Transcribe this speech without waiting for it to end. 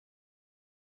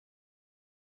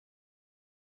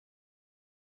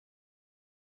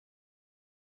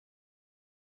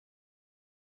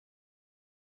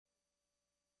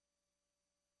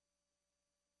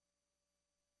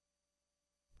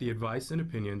The advice and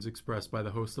opinions expressed by the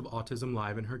host of Autism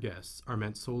Live and her guests are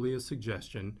meant solely as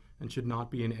suggestion and should not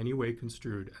be in any way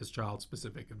construed as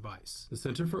child-specific advice. The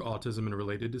Center for Autism and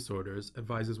Related Disorders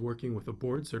advises working with a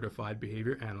board-certified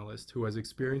behavior analyst who has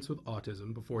experience with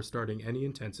autism before starting any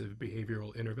intensive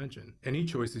behavioral intervention. Any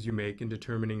choices you make in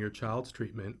determining your child's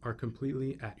treatment are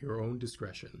completely at your own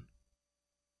discretion.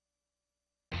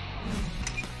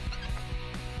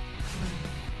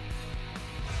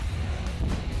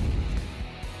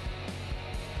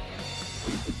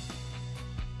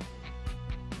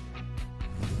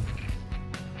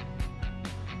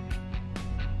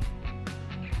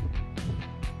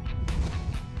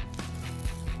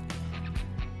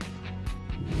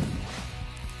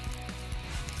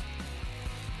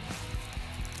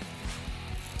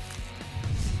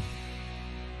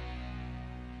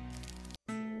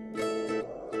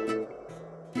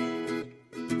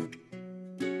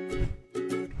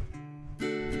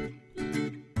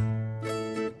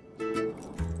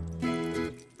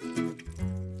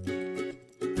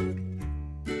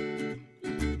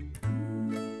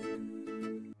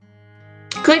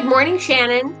 Good morning,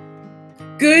 Shannon.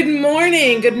 Good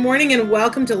morning, and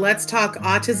welcome to Let's Talk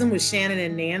Autism with Shannon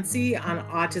and Nancy on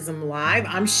Autism Live.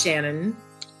 I'm Shannon.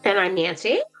 And I'm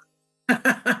Nancy.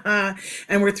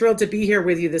 And we're thrilled to be here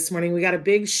with you this morning. We got a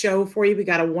big show for you. We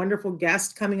got a wonderful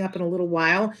guest coming up in a little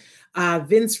while.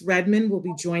 Vince Redmond will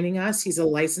be joining us. He's a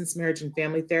licensed marriage and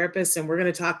family therapist, and we're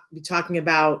going to be talking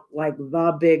about like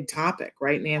the big topic,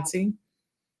 right, Nancy?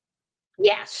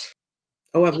 Yes.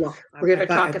 Oh, we're going to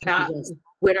talk about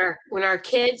when our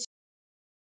kids.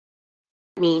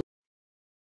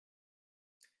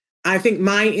 I think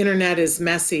my internet is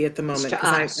messy at the moment.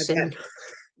 I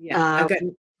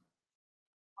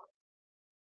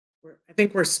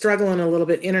think we're struggling a little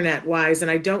bit internet wise, and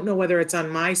I don't know whether it's on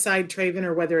my side, Traven,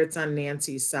 or whether it's on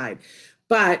Nancy's side.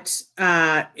 But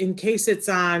in case it's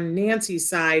on Nancy's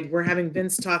side, we're having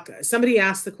Vince talk. Somebody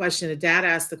asked the question, a dad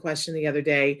asked the question the other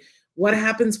day, what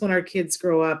happens when our kids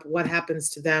grow up? What happens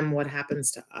to them? What happens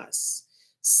to us?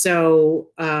 So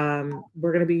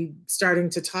we're going to be starting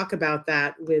to talk about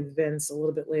that with Vince a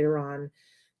little bit later on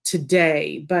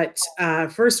today. But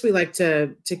first, we like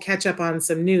to catch up on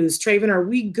some news. Traven, are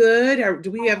we good?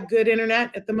 Do we have good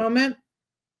internet at the moment?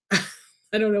 I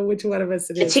don't know which one of us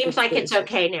it is. It seems like it's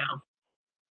okay now.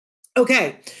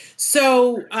 Okay,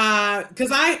 so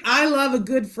because I love a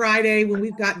good Friday when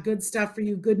we've got good stuff for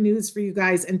you, good news for you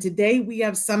guys. And today we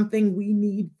have something we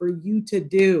need for you to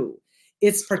do.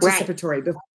 It's participatory.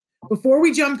 Right. Before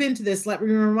we jump into this, let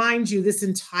me remind you, this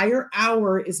entire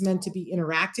hour is meant to be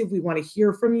interactive. We want to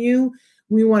hear from you.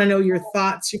 We want to know your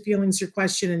thoughts, your feelings, your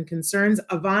question and concerns.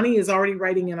 Avani is already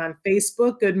writing in on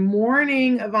Facebook. Good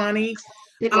morning, Avani.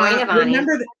 Good morning, Avani.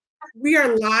 Remember that we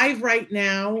are live right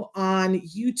now on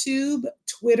YouTube,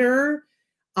 Twitter,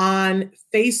 on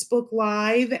Facebook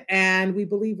Live, and we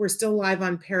believe we're still live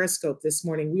on Periscope this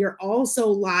morning. We are also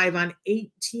live on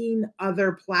 18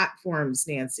 other platforms,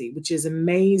 Nancy, which is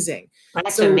amazing.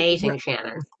 That's amazing,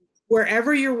 Shannon.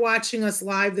 Wherever you're watching us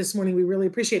live this morning, we really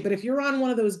appreciate it. But if you're on one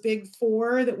of those big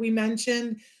four that we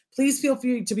mentioned, please feel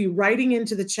free to be writing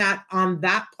into the chat on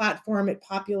that platform. It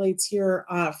populates here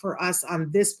for us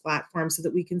on this platform so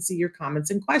that we can see your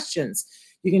comments and questions.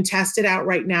 You can test it out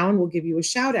right now and we'll give you a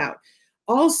shout out.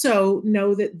 Also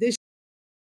know that this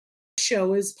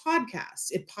show is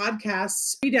podcast. It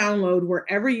podcasts, free download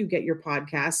wherever you get your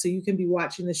podcasts, so you can be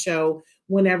watching the show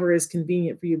whenever is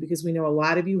convenient for you, because we know a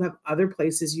lot of you have other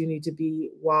places you need to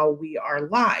be while we are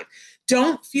live.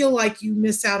 Don't feel like you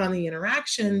miss out on the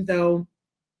interaction, though.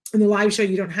 In the live show,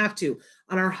 you don't have to.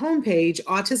 On our homepage,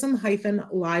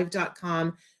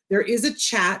 autism-live.com, there is a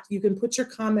chat. You can put your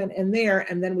comment in there,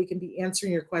 and then we can be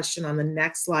answering your question on the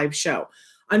next live show.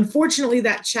 Unfortunately,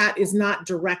 that chat is not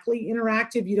directly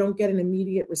interactive. You don't get an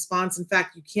immediate response. In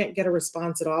fact, you can't get a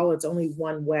response at all. It's only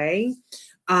one way.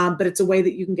 But it's a way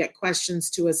that you can get questions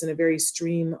to us in a very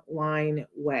streamlined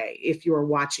way if you are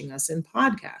watching us in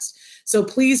podcast. So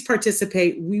please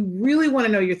participate. We really want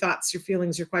to know your thoughts, your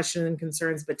feelings, your questions and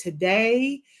concerns. But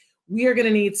today we are going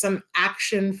to need some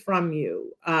action from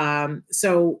you.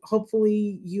 So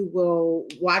hopefully you will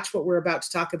watch what we're about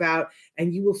to talk about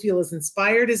and you will feel as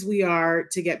inspired as we are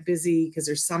to get busy, because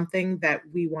there's something that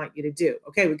we want you to do.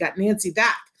 Okay, we got Nancy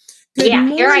back. Good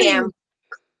morning. Here I am.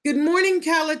 Good morning,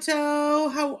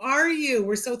 Calito. How are you?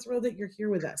 We're so thrilled that you're here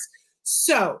with us.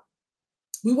 So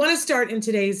we want to start in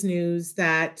today's news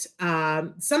that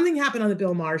something happened on the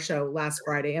Bill Maher show last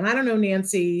Friday. And I don't know,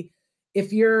 Nancy,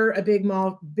 if you're a big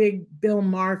Bill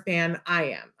Maher fan. I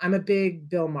am. I'm a big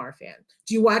Bill Maher fan.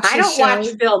 Do you watch the show? I don't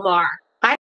watch Bill Maher.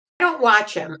 I don't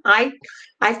watch him. I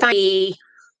find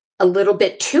a little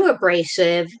bit too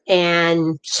abrasive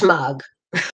and smug.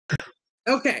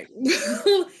 Okay.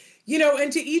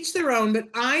 And to each their own, but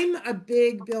I'm a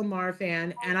big Bill Maher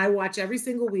fan and I watch every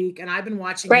single week, and I've been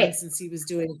watching him since he was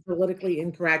doing Politically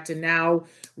Incorrect and now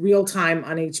Real Time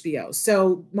on HBO.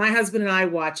 So my husband and I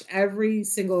watch every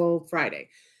single Friday.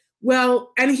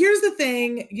 Well, and here's the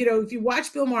thing, if you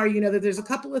watch Bill Maher, you know that there's a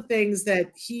couple of things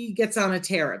that he gets on a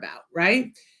tear about,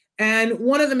 right? And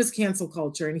one of them is cancel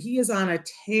culture, and he is on a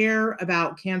tear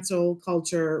about cancel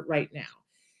culture right now.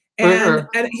 And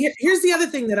here's the other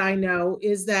thing that I know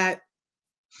is that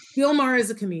Bill Maher is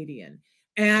a comedian.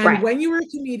 And when you're a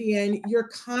comedian, you're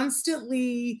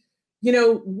constantly,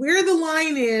 where the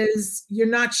line is, you're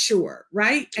not sure,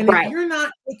 right? And if you're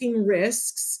not taking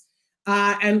risks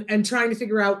and trying to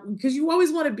figure out, because you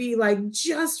always want to be like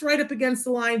just right up against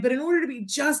the line, but in order to be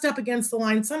just up against the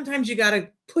line, sometimes you got to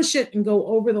push it and go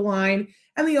over the line,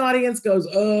 and the audience goes,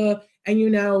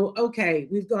 and okay,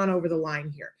 we've gone over the line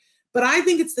here. But I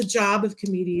think it's the job of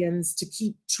comedians to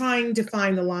keep trying to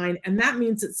find the line. And that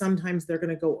means that sometimes they're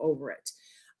going to go over it.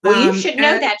 Well, you should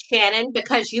know that, Shannon,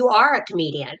 because you are a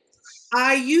comedian.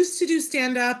 I used to do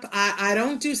stand-up. I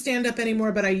don't do stand-up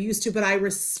anymore, but I used to. But I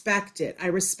respect it. I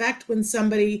respect when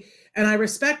somebody, and I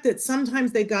respect that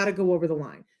sometimes they got to go over the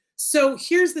line. So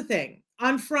here's the thing.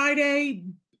 On Friday,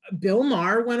 Bill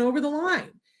Maher went over the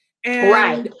line.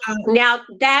 And, now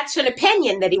that's an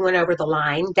opinion that he went over the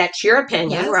line. That's your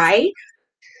opinion, right?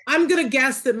 I'm going to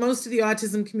guess that most of the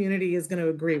autism community is going to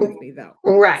agree with me, though.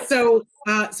 Right. So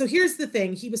here's the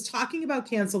thing. He was talking about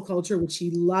cancel culture, which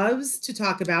he loves to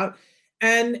talk about.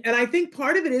 And I think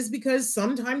part of it is because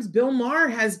sometimes Bill Maher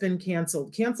has been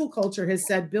canceled. Cancel culture has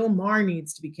said Bill Maher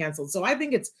needs to be canceled. So I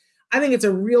think it's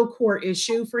a real core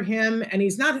issue for him, and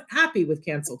he's not happy with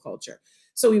cancel culture.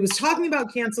 So he was talking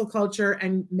about cancel culture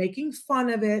and making fun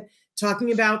of it,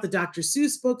 talking about the Dr.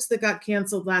 Seuss books that got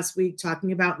canceled last week,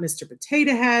 talking about Mr.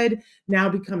 Potato Head now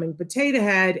becoming Potato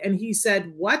Head. And he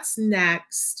said, what's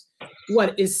next?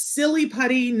 What is Silly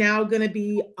Putty now going to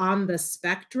be on the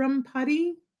spectrum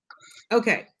putty?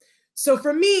 Okay. So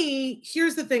for me,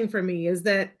 here's the thing for me is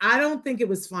that I don't think it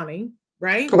was funny,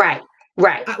 right?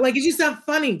 Right. Like, it's just not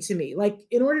funny to me. Like,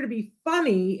 in order to be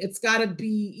funny, it's got to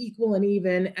be equal and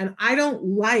even. And I don't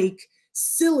like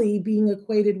silly being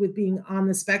equated with being on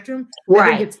the spectrum.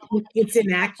 I think it's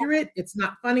inaccurate. It's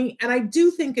not funny. And I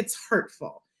do think it's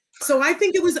hurtful. So I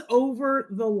think it was over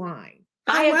the line.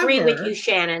 I agree with you,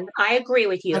 Shannon. I agree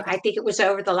with you. Okay. I think it was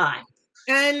over the line.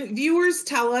 And viewers,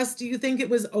 tell us, do you think it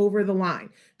was over the line?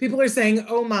 People are saying,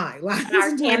 oh my.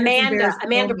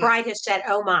 Amanda Bright has said,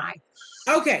 oh my.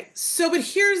 Okay, but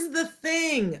here's the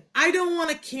thing. I don't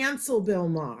want to cancel Bill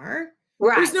Maher.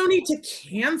 Right. There's no need to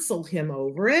cancel him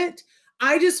over it.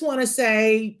 I just want to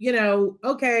say,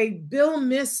 okay, Bill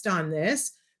missed on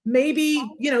this. Maybe,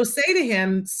 say to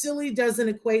him, silly doesn't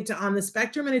equate to on the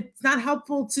spectrum, and it's not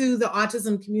helpful to the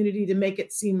autism community to make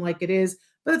it seem like it is.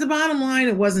 But at the bottom line,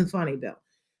 it wasn't funny, Bill.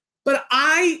 But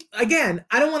I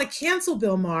don't want to cancel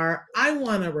Bill Maher. I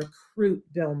want to recruit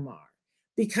Bill Maher,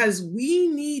 because we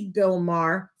need Bill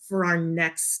Maher for our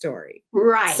next story.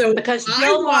 Right. So because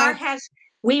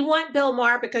we want Bill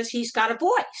Maher because he's got a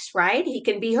voice, right? He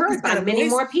can be heard by many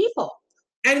more people.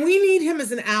 And we need him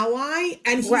as an ally.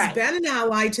 And he's been an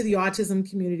ally to the autism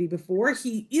community before.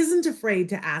 He isn't afraid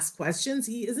to ask questions.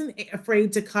 He isn't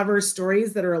afraid to cover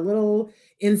stories that are a little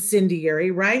incendiary,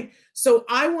 right? So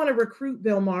I want to recruit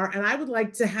Bill Maher, and I would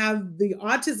like to have the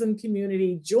autism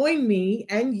community join me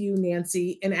and you,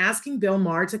 Nancy, in asking Bill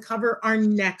Maher to cover our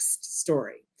next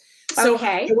story. So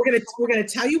we're gonna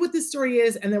tell you what this story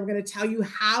is, and then we're gonna tell you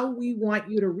how we want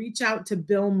you to reach out to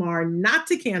Bill Maher, not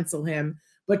to cancel him,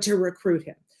 but to recruit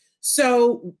him.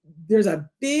 So there's a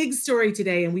big story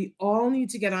today, and we all need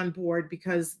to get on board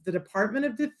because the Department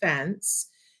of Defense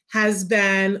has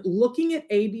been looking at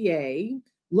ABA.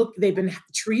 Look, they've been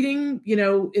treating,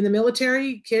 in the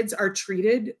military, kids are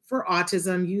treated for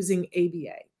autism using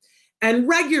ABA. And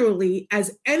regularly,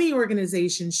 as any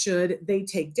organization should, they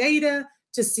take data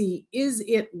to see, is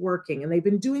it working? And they've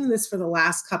been doing this for the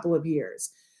last couple of years.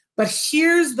 But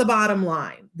here's the bottom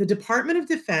line. The Department of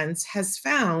Defense has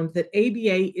found that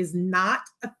ABA is not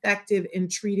effective in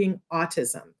treating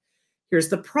autism. Here's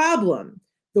the problem.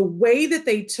 The way that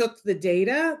they took the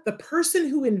data, the person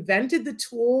who invented the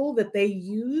tool that they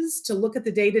use to look at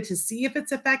the data to see if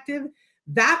it's effective,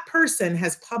 that person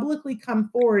has publicly come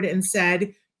forward and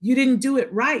said, you didn't do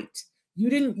it right. You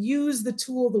didn't use the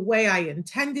tool the way I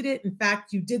intended it. In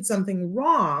fact, you did something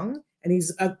wrong. And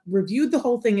he's reviewed the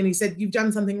whole thing, and he said, you've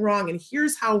done something wrong, and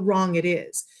here's how wrong it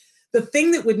is. The thing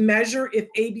that would measure if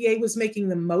ABA was making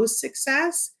the most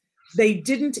success, They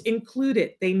didn't include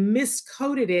it. They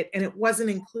miscoded it, and it wasn't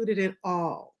included at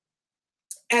all.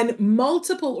 And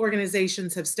multiple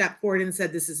organizations have stepped forward and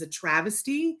said this is a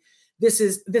travesty.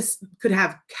 This could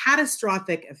have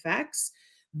catastrophic effects.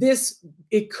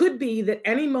 It could be that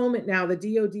any moment now the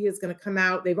DOD is going to come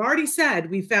out. They've already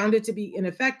said we found it to be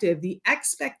ineffective. The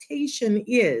expectation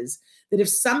is that if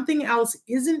something else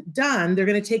isn't done, they're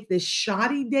going to take this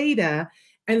shoddy data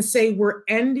and say we're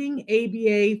ending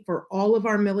ABA for all of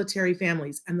our military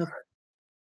families. And the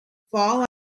fallout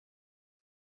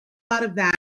of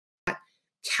that,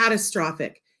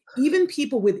 catastrophic. Even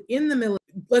people within the military,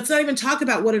 let's not even talk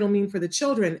about what it'll mean for the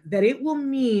children, that it will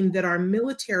mean that our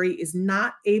military is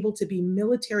not able to be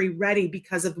military ready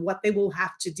because of what they will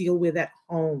have to deal with at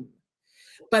home.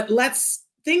 But let's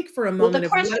think for a moment. Well, the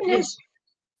question is,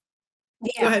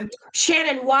 go ahead.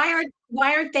 Shannon, why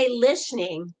aren't they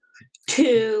listening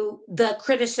to the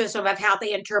criticism of how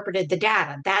they interpreted the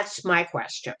data? That's my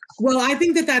question. Well, I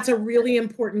think that that's a really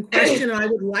important question. I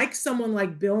would like someone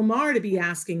like Bill Maher to be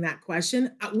asking that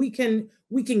question. We can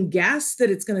guess that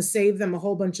it's going to save them a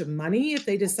whole bunch of money if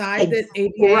they decide that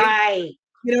ABA, right?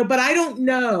 But I don't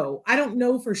know. I don't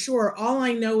know for sure. All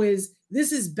I know is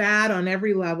this is bad on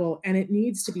every level, and it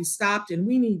needs to be stopped. And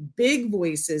we need big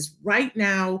voices right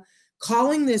now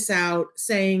calling this out,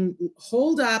 saying,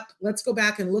 hold up, let's go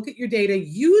back and look at your data,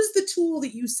 use the tool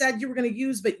that you said you were going to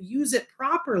use, but use it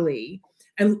properly,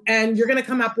 and you're going to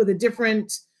come up with a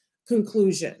different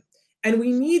conclusion. And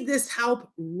we need this help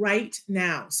right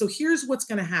now. So here's what's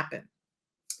going to happen.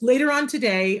 Later on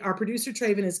today, our producer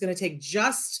Traven is going to take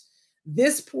just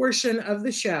this portion of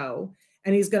the show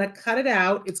and he's going to cut it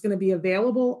out. It's going to be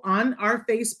available on our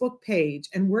Facebook page.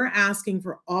 And we're asking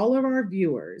for all of our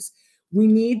viewers, we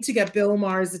need to get Bill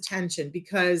Maher's attention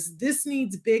because this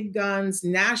needs big guns,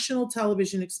 national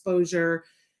television exposure.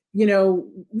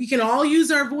 We can all use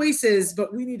our voices,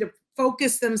 but we need to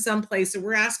focus them someplace. So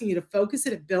we're asking you to focus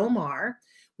it at Bill Maher.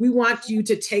 We want you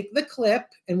to take the clip,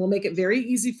 and we'll make it very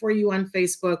easy for you on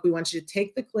Facebook. We want you to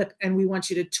take the clip and we want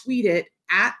you to tweet it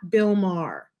at Bill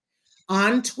Maher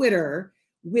on Twitter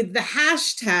with the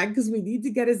hashtag, because we need to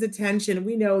get his attention.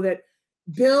 We know that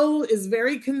Bill is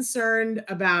very concerned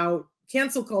about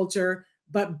cancel culture,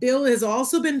 but Bill has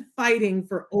also been fighting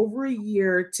for over a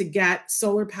year to get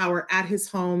solar power at his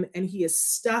home, and he is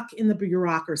stuck in the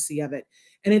bureaucracy of it.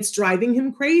 And it's driving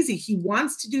him crazy. He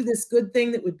wants to do this good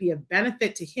thing that would be of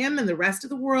benefit to him and the rest of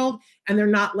the world, and they're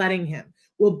not letting him.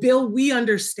 Well, Bill, we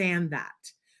understand that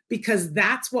because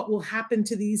that's what will happen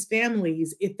to these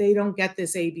families if they don't get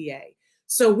this ABA.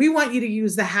 So we want you to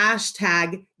use the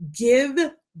hashtag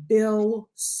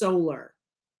 #GiveBillSolar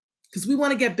because we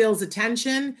want to get Bill's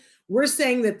attention. We're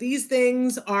saying that these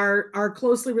things are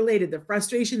closely related. The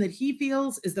frustration that he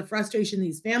feels is the frustration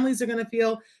these families are going to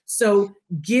feel. So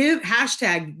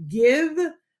hashtag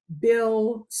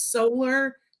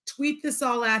 #GiveBillSolar. Tweet this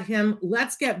all at him.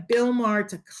 Let's get Bill Maher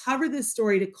to cover this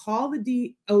story, to call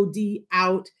the DOD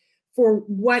out for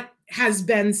what has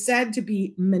been said to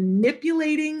be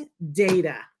manipulating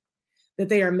data. That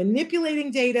they are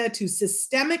manipulating data to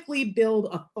systemically build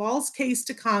a false case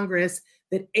to Congress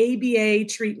that ABA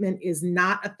treatment is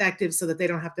not effective so that they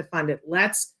don't have to fund it.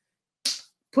 Let's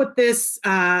put this,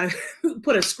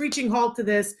 put a screeching halt to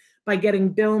this by getting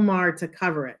Bill Maher to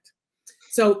cover it.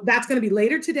 So that's going to be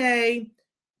later today.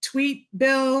 Tweet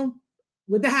Bill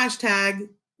with the hashtag,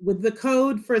 with the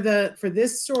code for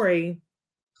this story,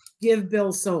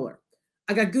 #GiveBillSolar.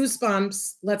 I got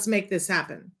goosebumps. Let's make this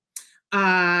happen.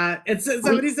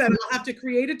 Somebody said I'll have to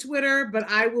create a Twitter, but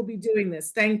I will be doing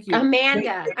this. Thank you.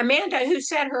 Amanda, who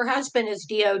said her husband is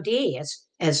DOD,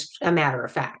 as a matter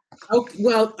of fact. Okay,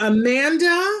 well,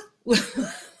 Amanda,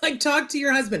 talk to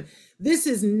your husband. This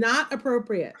is not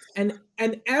appropriate. And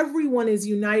everyone is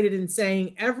united in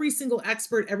saying, every single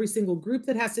expert, every single group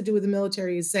that has to do with the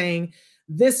military is saying,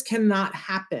 this cannot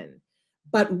happen.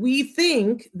 But we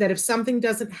think that if something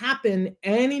doesn't happen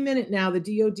any minute now, the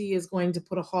DOD is going to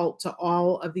put a halt to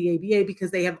all of the ABA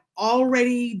because they have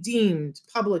already deemed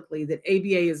publicly that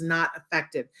ABA is not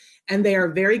effective. And they are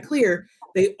very clear.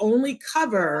 They only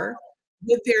cover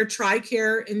with their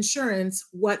TRICARE insurance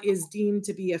what is deemed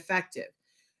to be effective.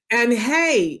 And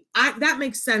hey, that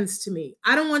makes sense to me.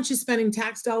 I don't want you spending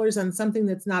tax dollars on something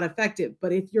that's not effective.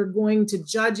 But if you're going to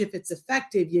judge if it's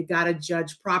effective, you got to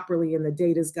judge properly and the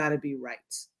data's got to be right.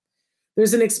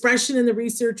 There's an expression in the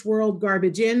research world,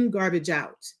 garbage in, garbage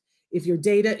out. If your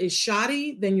data is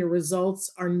shoddy, then your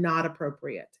results are not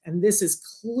appropriate. And this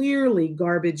is clearly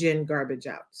garbage in, garbage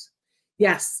out.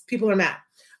 Yes, people are mad.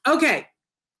 Okay.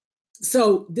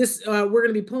 So this, we're going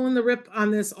to be pulling the rip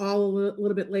on this all a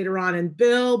little bit later on. And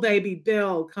Bill, baby,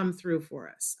 Bill, come through for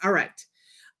us. All right.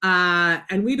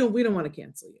 And we don't want to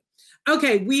cancel you.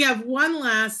 Okay, we have one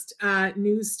last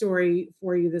news story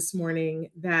for you this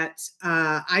morning that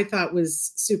I thought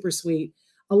was super sweet.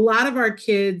 A lot of our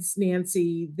kids,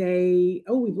 Nancy,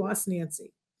 we've lost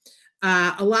Nancy.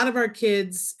 A lot of our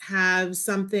kids have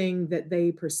something that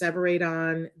they perseverate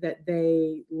on, that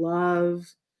they love,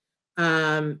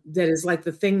 that is like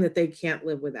the thing that they can't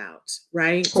live without,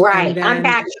 right? Right. I'm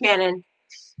back, Shannon.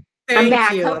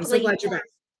 Thank you. I'm so glad you're back.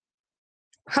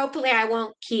 Hopefully I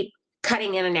won't keep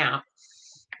cutting in and out.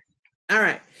 All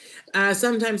right.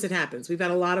 Sometimes it happens. We've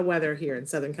had a lot of weather here in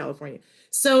Southern California.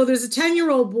 So there's a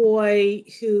 10-year-old boy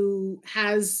who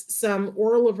has some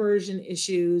oral aversion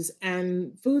issues,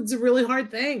 and food's a really hard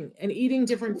thing. And eating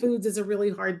different foods is a really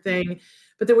hard thing.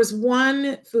 But there was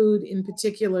one food in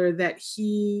particular that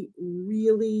he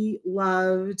really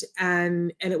loved,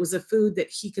 and it was a food that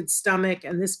he could stomach.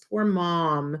 And this poor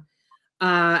mom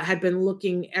had been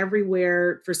looking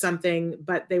everywhere for something,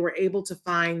 but they were able to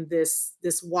find this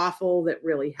waffle that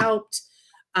really helped.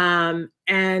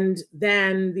 And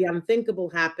then the unthinkable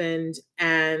happened,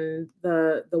 and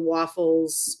the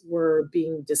waffles were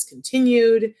being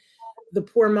discontinued. The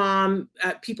poor mom,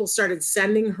 people started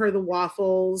sending her the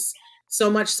waffles, so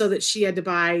much so that she had to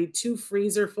buy two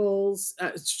freezers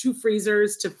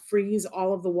to freeze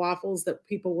all of the waffles that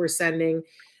people were sending.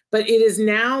 But it is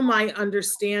now my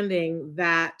understanding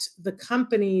that the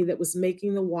company that was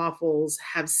making the waffles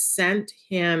have sent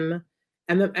him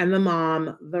and the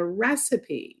mom the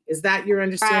recipe. Is that your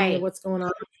understanding of what's going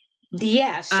on?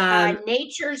 Yes.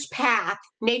 Nature's Path.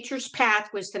 Nature's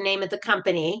Path was the name of the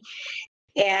company.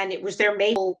 And it was their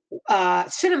maple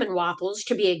cinnamon waffles,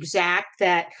 to be exact,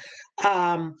 that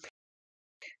the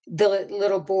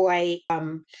little boy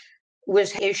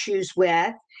was issues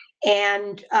with.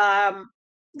 And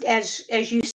as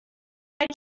you said,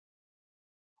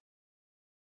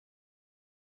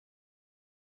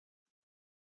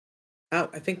 oh,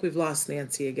 I think we've lost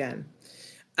Nancy again.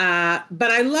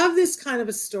 But I love this kind of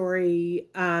a story.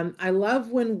 I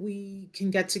love when we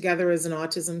can get together as an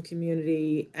autism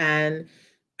community and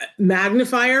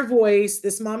magnify our voice.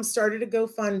 This mom started a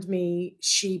GoFundMe.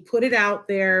 She put it out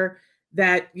there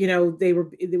that,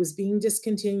 it was being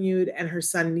discontinued and her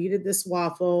son needed this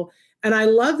waffle. And I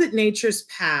love that Nature's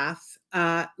Path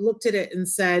looked at it and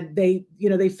said they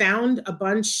found a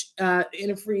bunch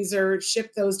in a freezer,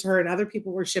 shipped those to her, and other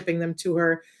people were shipping them to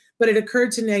her. But it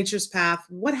occurred to Nature's Path,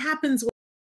 what happens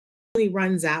when he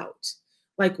runs out?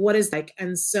 Like, what is like?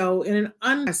 And so in an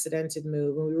unprecedented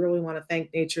move, and we really want to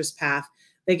thank Nature's Path,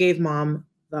 they gave mom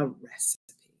the recipe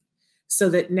so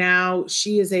that now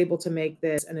she is able to make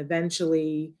this, and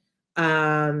eventually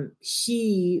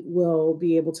he will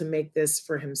be able to make this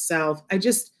for himself.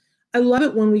 I love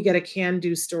it when we get a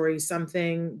can-do story,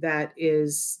 something that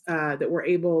is that we're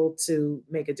able to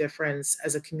make a difference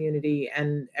as a community,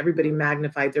 and everybody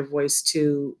magnified their voice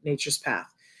to Nature's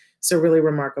Path. So really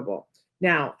remarkable.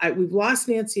 Now, we've lost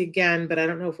Nancy again, but I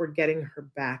don't know if we're getting her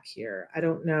back here. I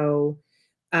don't know.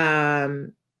 I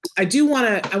want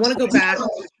to go back.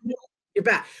 You're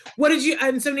back. What did you,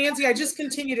 and so Nancy, I just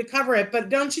continue to cover it, but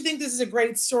don't you think this is a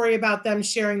great story about them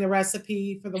sharing the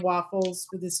recipe for the waffles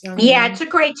with this young man? It's a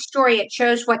great story. It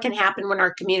shows what can happen when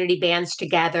our community bands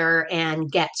together and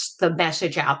gets the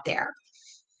message out there.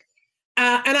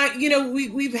 And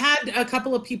we've had a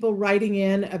couple of people writing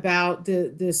in about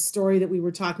this story that we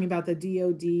were talking about, the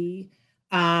DOD,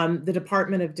 the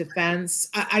Department of Defense.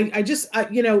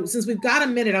 Since we've got a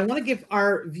minute, I want to give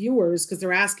our viewers, because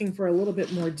they're asking for a little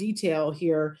bit more detail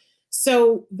here.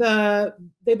 So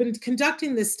they've been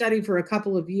conducting this study for a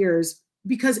couple of years,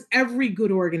 because every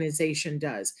good organization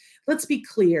does. Let's be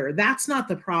clear, that's not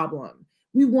the problem.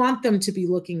 We want them to be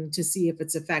looking to see if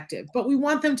it's effective, but we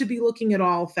want them to be looking at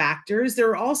all factors. There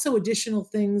are also additional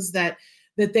things that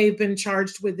they've been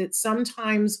charged with, that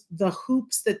sometimes the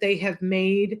hoops that they have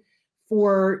made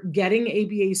for getting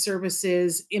ABA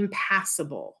services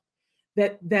impassable,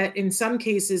 that in some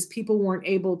cases people weren't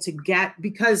able to get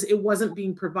because it wasn't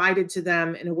being provided to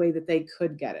them in a way that they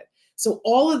could get it. So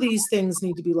all of these things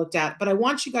need to be looked at. But I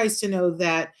want you guys to know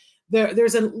that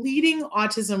there's a leading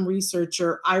autism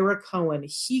researcher, Ira Cohen.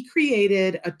 He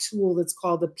created a tool that's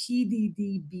called the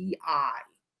PDDBI.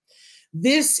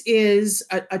 This is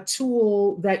a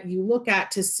tool that you look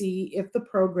at to see if the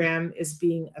program is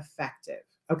being effective.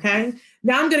 Okay,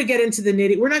 now I'm going to get into the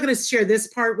nitty. We're not going to share this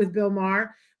part with Bill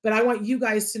Maher, but I want you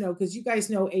guys to know, because you guys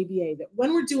know ABA, that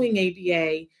when we're doing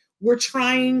ABA,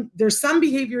 there's some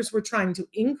behaviors we're trying to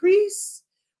increase,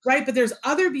 right? But there's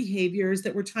other behaviors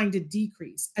that we're trying to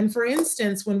decrease. And for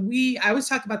instance, I always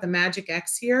talk about the magic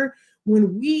X here,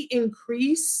 when we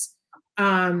increase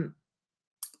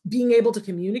being able to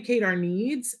communicate our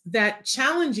needs, that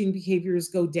challenging behaviors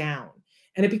go down.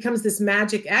 And it becomes this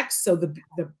magic X. So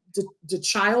the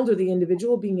child or the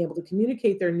individual being able to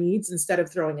communicate their needs instead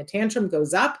of throwing a tantrum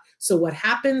goes up. So what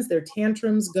happens? Their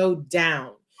tantrums go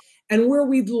down. And where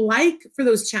we'd like for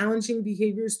those challenging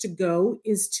behaviors to go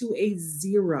is to a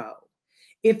 0.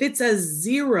 If it's a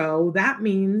 0, that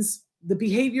means the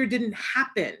behavior didn't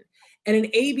happen. And in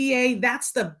ABA,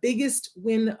 that's the biggest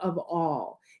win of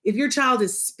all. If your child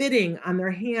is spitting on their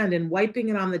hand and wiping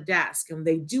it on the desk, and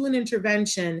they do an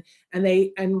intervention,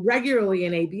 and regularly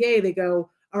in ABA, they go,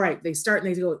 all right, they start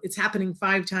and they go, it's happening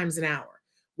 5 times an hour.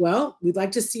 Well, we'd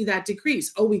like to see that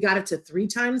decrease. Oh, we got it to 3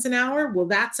 times an hour. Well,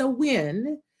 that's a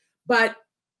win. But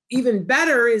even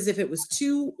better is if it was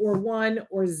 2 or 1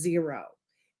 or 0.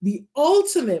 The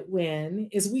ultimate win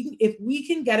is if we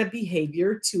can get a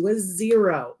behavior to a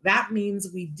 0. That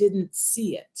means we didn't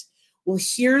see it. Well,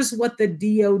 here's what the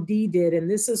DOD did, and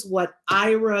this is what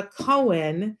Ira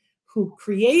Cohen, who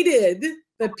created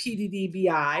the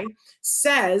PDDBI,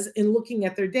 says in looking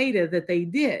at their data that they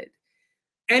did.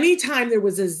 Anytime there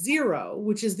was a 0,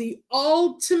 which is the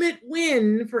ultimate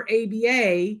win for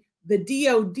ABA, the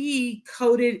DOD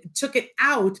took it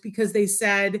out because they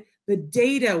said the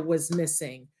data was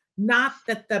missing, not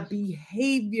that the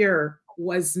behavior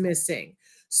was missing.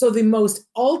 So the most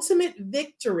ultimate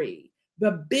victory,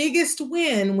 the biggest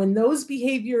win, when those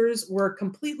behaviors were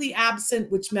completely absent,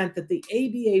 which meant that the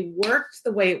ABA worked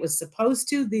the way it was supposed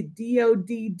to, the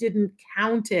DOD didn't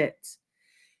count it.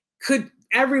 Could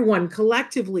everyone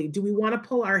collectively, do we want to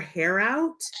pull our hair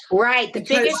out? Right. The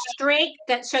biggest strength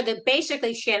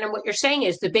basically, Shannon, what you're saying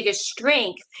is the biggest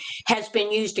strength has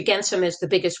been used against them as the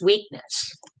biggest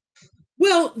weakness.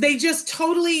 Well, they just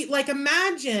totally, like,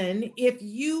 imagine if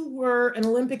you were an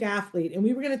Olympic athlete and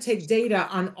we were going to take data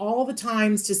on all the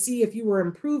times to see if you were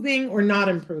improving or not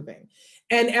improving.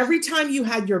 And every time you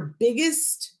had your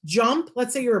biggest jump,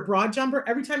 let's say you're a broad jumper,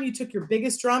 every time you took your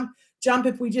biggest jump,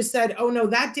 if we just said, oh no,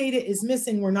 that data is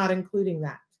missing, we're not including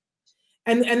that.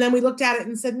 And then we looked at it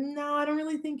and said, no, I don't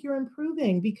really think you're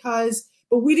improving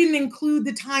but we didn't include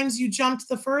the times you jumped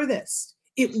the furthest.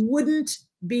 It wouldn't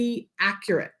be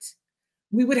accurate.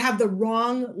 We would have the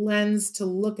wrong lens to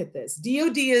look at this.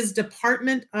 DOD is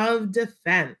Department of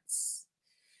Defense.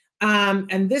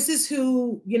 And this is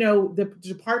who, the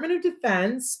Department of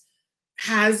Defense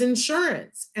has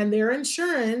insurance, and their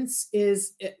insurance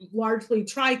is largely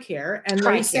TRICARE. And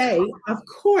they say, of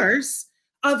course,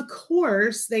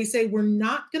 they say we're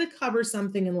not going to cover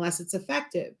something unless it's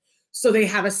effective. So they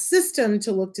have a system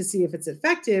to look to see if it's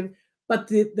effective. But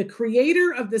the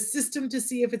creator of the system to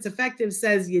see if it's effective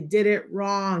says you did it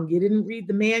wrong. You didn't read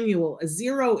the manual. A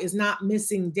 0 is not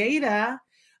missing data.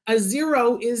 A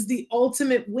 0 is the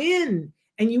ultimate win.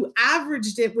 And you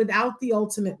averaged it without the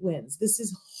ultimate wins. This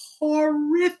is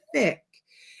horrific.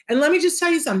 And let me just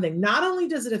tell you something. Not only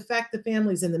does it affect the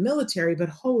families in the military, but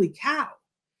holy cow.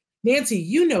 Nancy,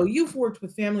 you've worked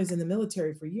with families in the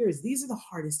military for years. These are the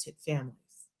hardest hit families.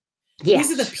 Yes.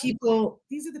 These are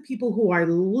the people who are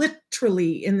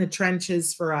literally in the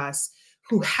trenches for us,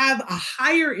 who have a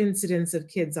higher incidence of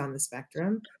kids on the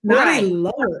spectrum, not a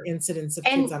lower incidence of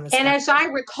kids on the spectrum. And as I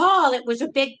recall, it was a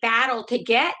big battle to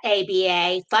get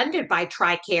ABA funded by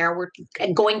TRICARE. We're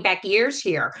going back years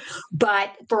here.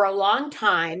 But for a long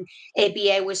time,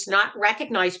 ABA was not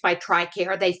recognized by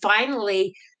TRICARE. They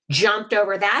finally jumped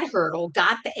over that hurdle,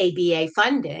 got the ABA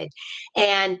funded,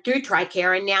 and through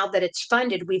TRICARE. And now that it's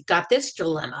funded, we've got this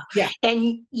dilemma. Yeah.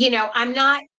 And,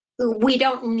 we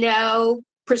don't know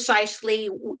precisely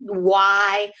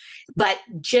why, but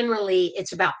generally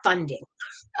it's about funding.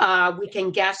 We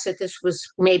can guess that this was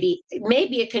maybe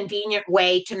a convenient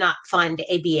way to not fund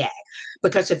ABA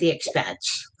because of the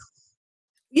expense.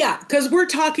 Yeah, because we're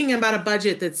talking about a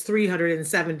budget that's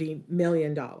 $370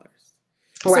 million.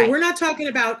 Right. So we're not talking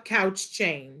about couch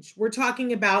change. We're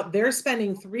talking about they're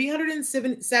spending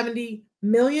 $370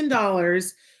 million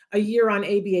a year on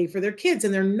ABA for their kids,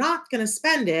 and they're not going to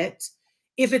spend it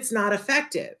if it's not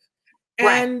effective.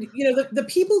 Right. And, the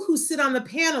people who sit on the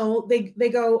panel, they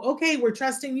go, okay, we're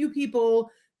trusting you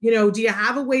people. Do you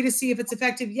have a way to see if it's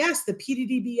effective? Yes, the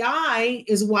PDDBI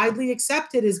is widely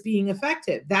accepted as being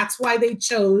effective. That's why they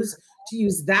chose to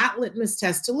use that litmus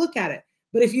test to look at it.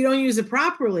 But if you don't use it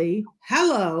properly,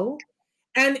 hello.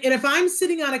 And if I'm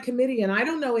sitting on a committee and I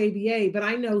don't know ABA, but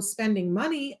I know spending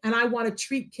money and I want to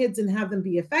treat kids and have them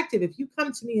be effective, if you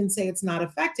come to me and say it's not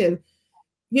effective,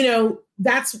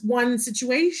 that's one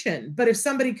situation. But if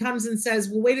somebody comes and says,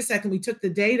 well, wait a second, we took the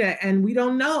data and we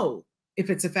don't know if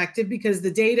it's effective because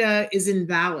the data is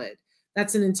invalid,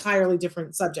 that's an entirely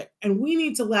different subject. And we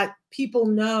need to let people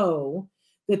know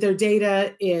that their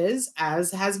data is,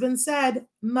 as has been said,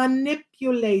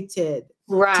 manipulated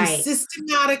to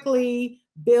systematically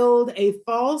build a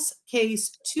false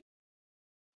case to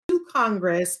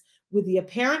Congress with the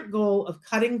apparent goal of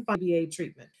cutting ABA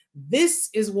treatment. This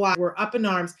is why we're up in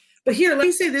arms. But here, let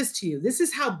me say this to you. This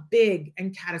is how big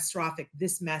and catastrophic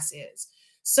this mess is.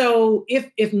 So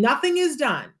if nothing is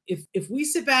done, if we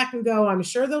sit back and go, I'm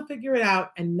sure they'll figure it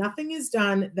out, and nothing is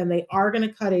done, then they are going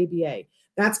to cut ABA.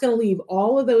 That's going to leave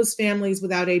all of those families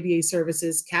without ABA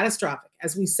services catastrophic.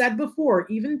 As we said before,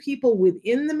 even people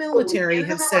within the military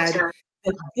have said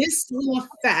that this will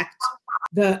affect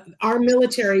our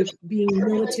military being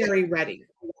military ready,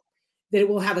 that it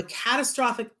will have a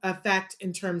catastrophic effect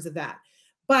in terms of that.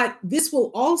 But this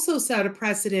will also set a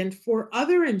precedent for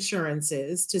other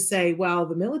insurances to say, well,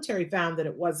 the military found that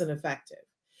it wasn't effective.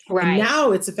 Right. And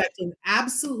now it's affecting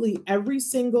absolutely every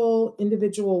single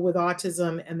individual with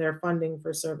autism and their funding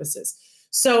for services.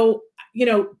 So,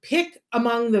 pick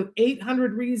among the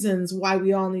 800 reasons why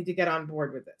we all need to get on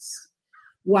board with this,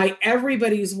 why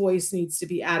everybody's voice needs to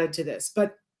be added to this.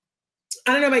 But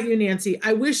I don't know about you, Nancy.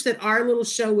 I wish that our little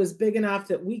show was big enough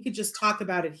that we could just talk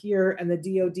about it here and the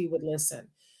DOD would listen.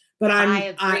 But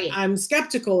I'm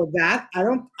skeptical of that. I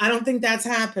don't think that's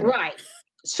happening. Right.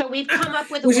 So we've come up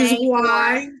with a which way. Is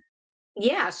why.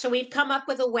 So we've come up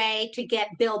with a way to get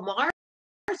Bill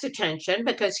Maher's attention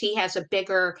because he has a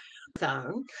bigger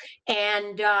phone,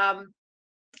 and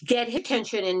get his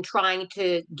attention in trying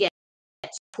to get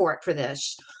support for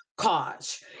this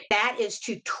cause. That is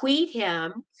to tweet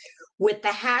him with the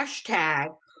hashtag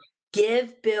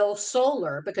Give Bill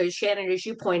Solar, because Shannon, as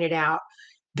you pointed out,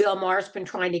 Bill Maher's been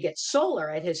trying to get solar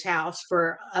at his house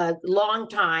for a long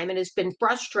time and has been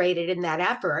frustrated in that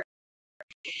effort.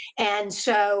 And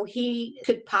so he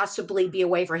could possibly be a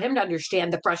way for him to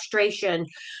understand the frustration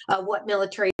of what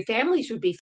military families would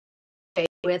be faced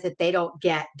with if they don't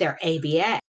get their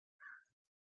ABA.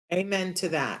 Amen to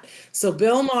that. So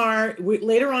Bill Maher,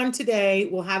 later on today,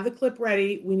 we'll have the clip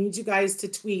ready. We need you guys to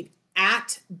tweet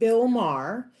at Bill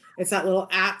Maher. It's that little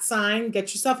 @ sign.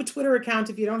 Get yourself a Twitter account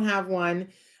if you don't have one.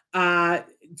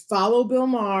 Follow Bill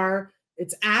Maher.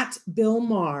 It's at Bill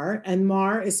Maher, and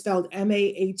Maher is spelled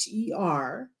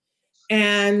M-A-H-E-R.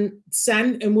 And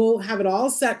we'll have it all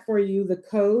set for you. The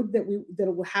code that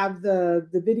will have the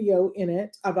video in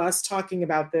it of us talking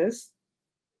about this,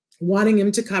 wanting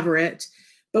him to cover it.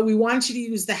 But we want you to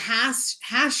use the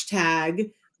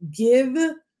hashtag Give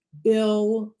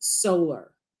Bill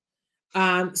Solar,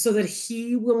 so that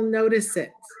he will notice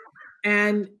it.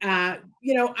 And,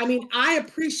 I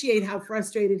appreciate how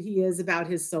frustrated he is about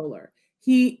his solar.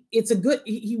 He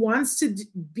wants to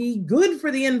be good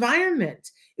for the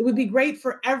environment. It would be great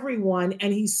for everyone.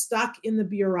 And he's stuck in the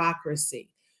bureaucracy.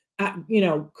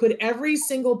 Could every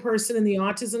single person in the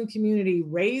autism community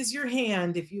raise your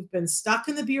hand if you've been stuck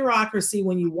in the bureaucracy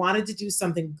when you wanted to do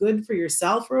something good for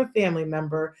yourself or a family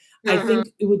member? I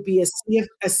think it would be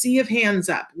a sea of hands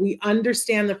up. We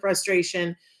understand the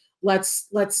frustration. Let's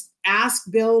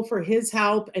ask Bill for his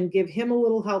help and give him a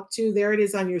little help too. There it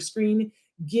is on your screen.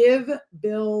 Give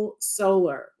Bill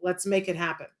Solar. Let's make it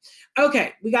happen.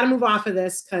 Okay, we got to move off of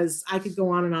this because I could go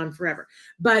on and on forever.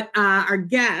 But our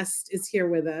guest is here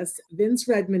with us. Vince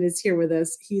Redmond is here with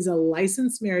us. He's a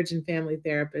licensed marriage and family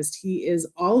therapist. He is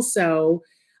also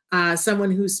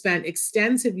someone who spent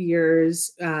extensive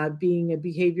years being a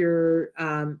behavior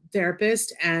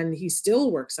therapist, and he still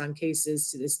works on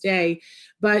cases to this day.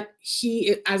 But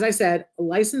he, as I said, a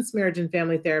licensed marriage and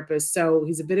family therapist, so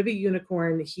he's a bit of a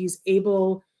unicorn. He's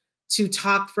able to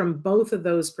talk from both of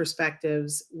those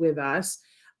perspectives with us.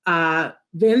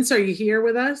 Vince, are you here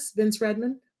with us? Vince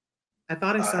Redmond? I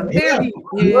thought I saw him. There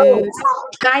he is.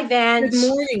 Hi, Vince. Good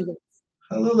morning.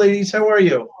 Hello, ladies. How are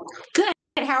you? Good.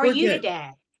 How are you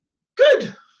today?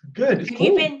 Good.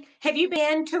 Have you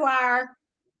been to our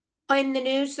in the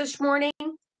news this morning?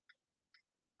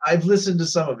 I've listened to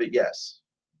some of it. Yes.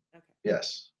 Okay.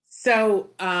 Yes.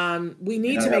 So we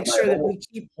need to make sure that we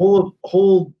keep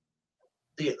whole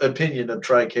the opinion of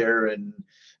TRICARE and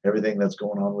everything that's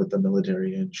going on with the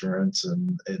military insurance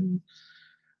and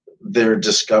their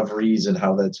discoveries and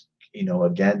how that's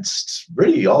against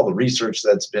really all the research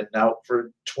that's been out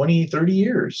for 20, 30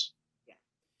 years.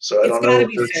 So I don't know if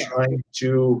they're trying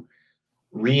to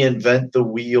reinvent the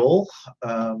wheel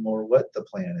or what the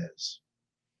plan is.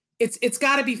 it's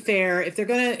got to be fair. If they're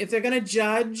gonna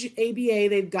judge ABA,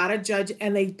 they've got to judge,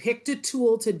 and they picked a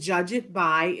tool to judge it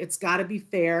by. It's got to be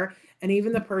fair. And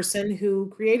even the person who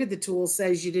created the tool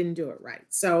says you didn't do it right.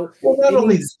 So well, not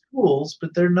only the tools,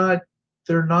 but they're not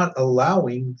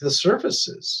allowing the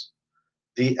services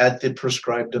at the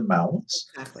prescribed amounts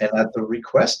exactly. and at the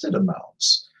requested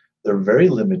amounts. They're very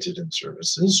limited in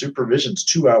services. Supervision's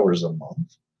 2 hours a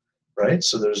month, right?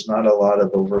 So there's not a lot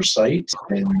of oversight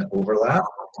and overlap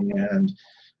and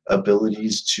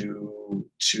abilities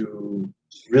to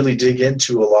really dig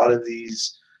into a lot of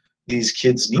these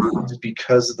kids' needs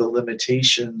because of the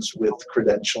limitations with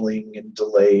credentialing and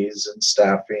delays and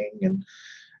staffing and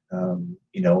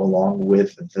along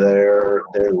with their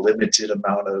limited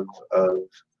amount of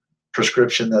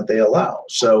prescription that they allow.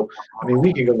 So, I mean,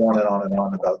 we can go on and on and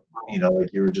on about,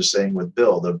 like you were just saying with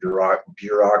Bill, the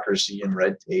bureaucracy and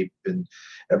red tape and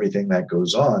everything that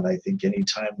goes on. I think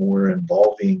anytime we're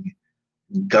involving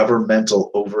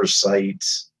governmental oversight,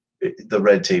 the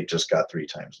red tape just got 3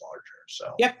 times larger.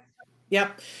 So,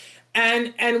 Yep.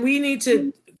 And we need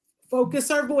to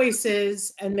focus our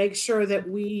voices and make sure that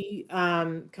we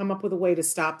come up with a way to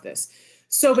stop this.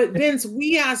 So, but Vince,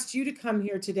 we asked you to come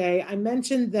here today. I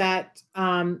mentioned that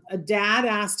a dad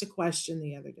asked a question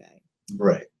the other day.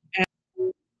 Right.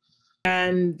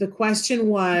 And the question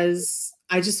was,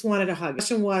 I just wanted a hug. The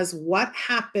question was, what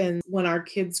happens when our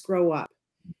kids grow up?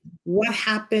 What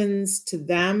happens to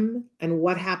them and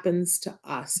what happens to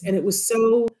us? And it was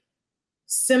so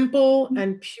simple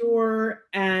and pure,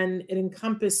 and it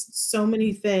encompassed so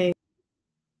many things.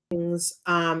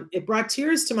 It brought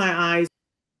tears to my eyes.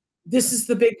 This is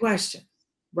the big question,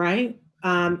 right?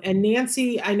 And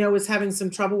Nancy, I know, is having some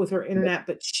trouble with her internet,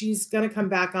 but she's going to come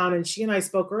back on. And she and I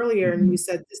spoke earlier, and we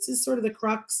said this is sort of the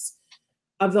crux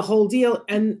of the whole deal,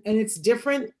 and it's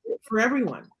different for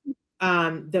everyone.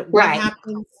 That what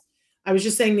happens. I was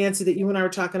just saying, Nancy, that you and I were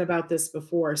talking about this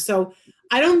before. So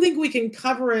I don't think we can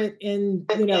cover it in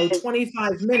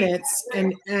 25 minutes,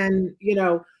 and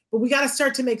but we got to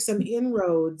start to make some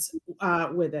inroads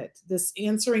with it.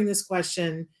 Answering this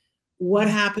question. What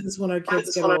happens when our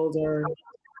kids get older?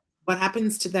 What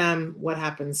happens to them? What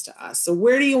happens to us? So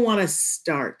where do you want to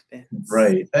start, Vince?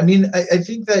 Right. I mean, I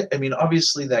think that,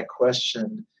 obviously that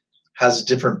question has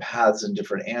different paths and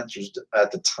different answers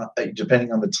at the time,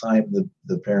 depending on the time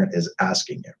the parent is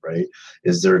asking it, right?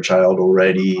 Is their child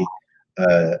already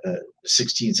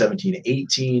 16, 17,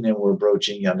 18, and we're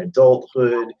broaching young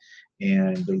adulthood,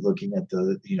 and they're looking at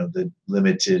the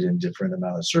limited and different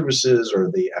amount of services? Or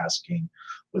are they asking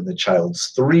when the child's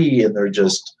 3 and they're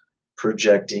just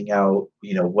projecting out,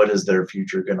 what is their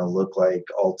future going to look like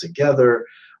altogether,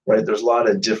 right? There's a lot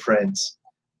of different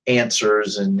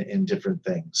answers and different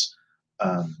things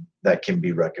that can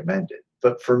be recommended.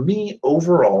 But for me,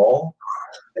 overall,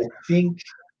 I think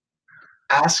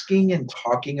asking and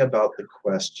talking about the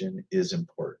question is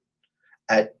important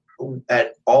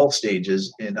at all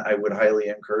stages, and I would highly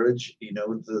encourage,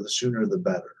 the sooner the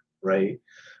better, right?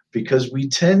 Because we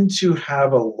tend to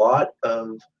have a lot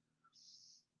of,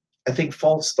 I think,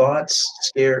 false thoughts,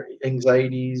 scare,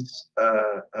 anxieties,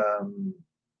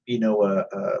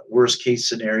 worst case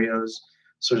scenarios,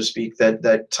 so to speak,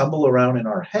 that tumble around in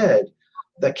our head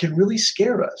that can really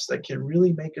scare us, that can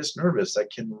really make us nervous,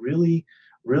 that can really,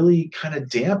 really kind of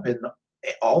dampen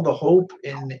all the hope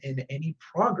in any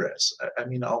progress. I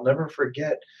mean, I'll never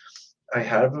forget, I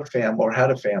had a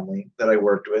family that I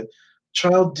worked with.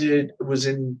 Child was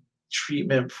in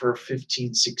treatment for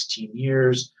 15, 16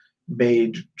 years,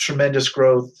 made tremendous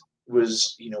growth,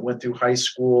 went through high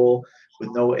school with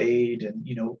no aid, and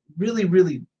really,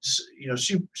 really,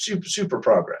 super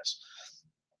progress.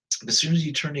 But as soon as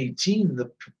he turned 18,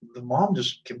 the mom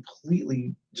just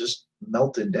completely just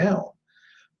melted down,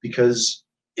 because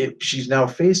she's now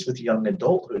faced with young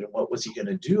adulthood, and what was he going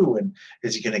to do, and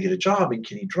is he going to get a job, and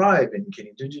can he drive, and can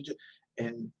he do.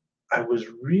 And I was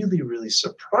really, really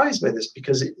surprised by this,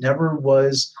 because it never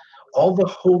was all the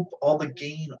hope, all the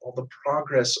gain, all the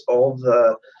progress, all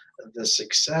the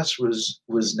success was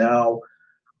now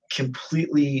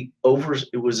completely over.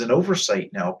 It was an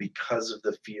oversight now because of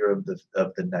the fear of the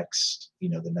next,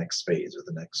 the next phase, or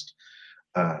the next.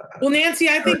 Well, Nancy,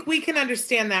 I think we can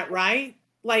understand that, right?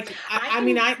 Like,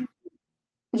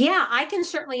 Yeah, I can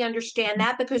certainly understand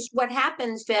that, because what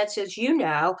happens, Vince, as you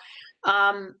know,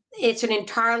 it's an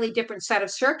entirely different set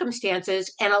of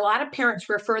circumstances. And a lot of parents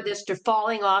refer this to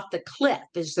falling off the cliff,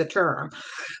 is the term.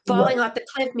 Falling off the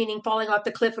cliff, meaning falling off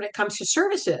the cliff when it comes to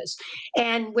services.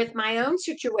 And with my own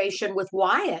situation with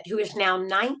Wyatt, who is now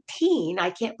 19, I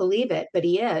can't believe it, but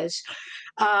he is.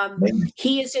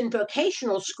 He is in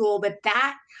vocational school, but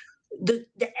that the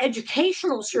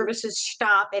educational services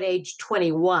stop at age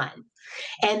 21,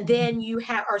 and then you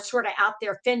are sort of out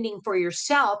there fending for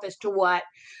yourself as to what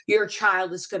your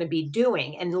child is going to be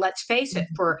doing. And let's face it,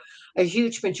 for a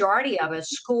huge majority of us,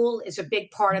 school is a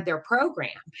big part of their program.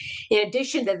 In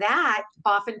addition to that,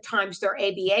 oftentimes their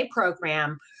ABA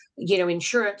program,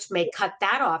 insurance may cut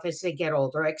that off as they get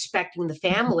older, expecting the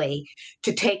family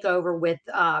to take over with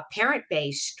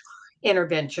parent-based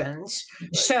interventions.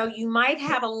 So you might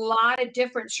have a lot of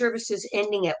different services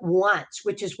ending at once,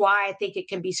 which is why I think it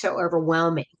can be so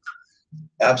overwhelming.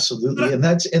 Absolutely. And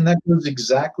that goes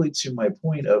exactly to my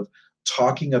point of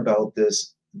talking about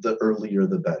this, the earlier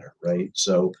the better, right?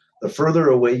 So the further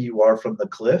away you are from the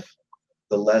cliff,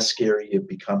 the less scary it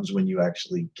becomes when you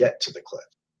actually get to the cliff,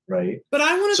 right? But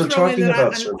I want to throw in that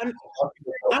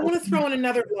I want to throw in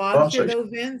another log here, though,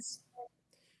 Vince.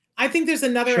 I think there's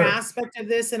another aspect of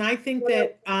this, and I think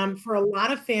that for a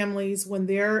lot of families, when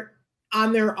they're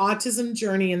on their autism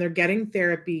journey and they're getting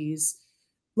therapies,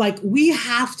 like, we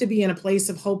have to be in a place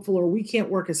of hopeful, or we can't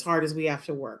work as hard as we have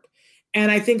to work.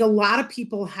 And I think a lot of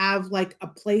people have like a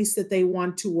place that they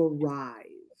want to arrive.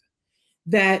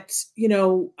 That,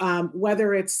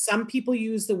 whether it's, some people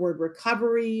use the word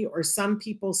recovery, or some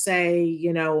people say,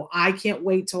 I can't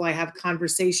wait till I have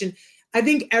conversation. I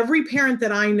think every parent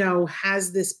that I know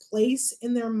has this place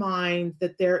in their mind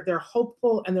that they're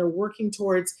hopeful, and they're working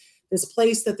towards this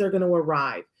place that they're going to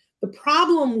arrive. The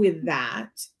problem with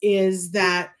that is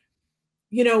that,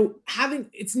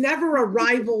 it's never a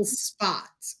rival spot.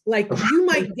 Like, you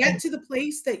might get to the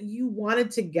place that you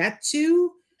wanted to get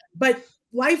to, but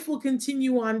life will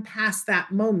continue on past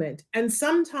that moment. And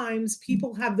sometimes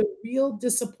people have the real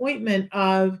disappointment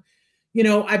of,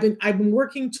 I've been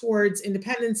working towards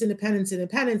independence.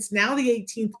 Now the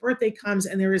 18th birthday comes,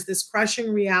 and there is this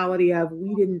crushing reality of,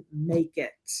 we didn't make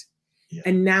it. Yeah.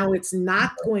 And now it's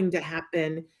not going to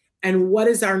happen. And what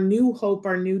is our new hope,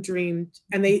 our new dream?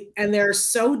 And they're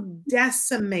so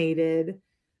decimated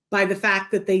by the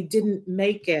fact that they didn't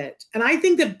make it. And I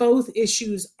think that both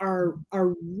issues are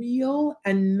real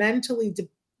and mentally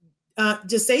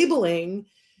disabling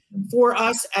for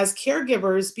us as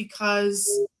caregivers, because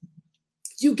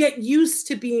you get used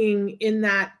to being in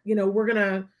that, we're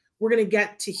gonna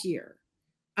get to here.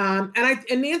 And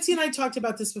Nancy and I talked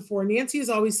about this before. Nancy is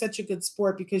always such a good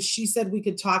sport, because she said we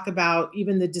could talk about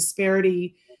even the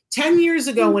disparity. 10 years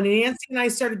ago, when Nancy and I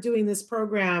started doing this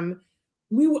program,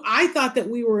 I thought that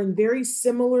we were in very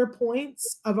similar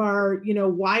points of our,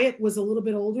 Wyatt was a little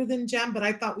bit older than Jem, but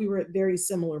I thought we were at very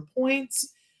similar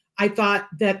points. I thought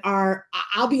that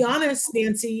I'll be honest,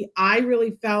 Nancy, I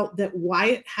really felt that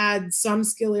Wyatt had some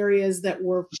skill areas that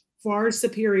were far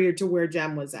superior to where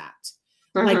Jem was at.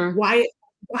 Like,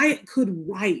 Wyatt could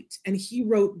write, and he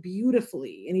wrote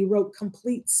beautifully, and he wrote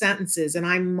complete sentences, and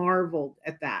I marveled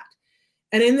at that.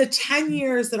 And in the 10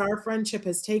 years that our friendship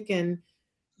has taken,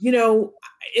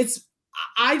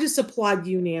 I just applaud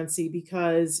you, Nancy,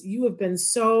 because you have been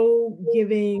so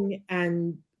giving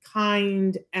and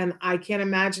kind, and I can't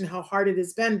imagine how hard it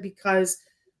has been, because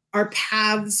our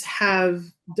paths have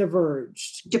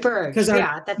diverged. That's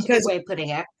a good way of putting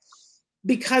it.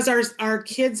 Because our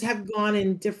kids have gone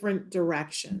in different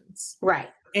directions. Right.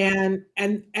 And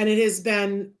it has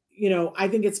been, I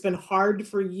think it's been hard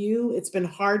for you. It's been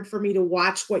hard for me to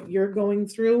watch what you're going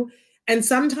through. And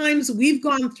sometimes we've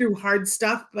gone through hard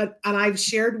stuff, and I've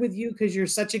shared with you, because you're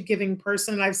such a giving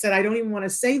person. And I've said, I don't even want to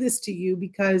say this to you,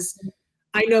 because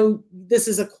I know this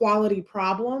is a quality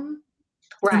problem.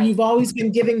 Right. And you've always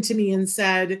been giving to me and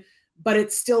said, but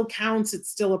it still counts. It's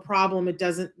still a problem.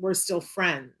 We're still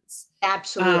friends.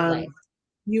 Absolutely.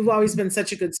 You've always been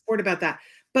such a good sport about that.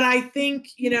 But I think,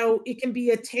 it can be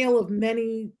a tale of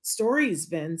many stories,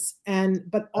 Vince,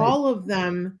 but all of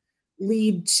them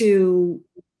lead to,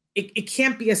 it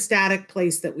can't be a static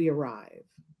place that we arrive.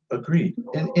 Agreed.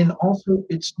 And also,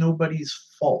 it's nobody's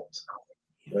fault,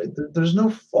 right? There's no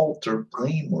fault or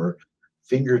blame or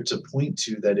finger to point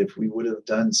to that if we would have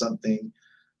done something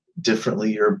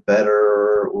differently or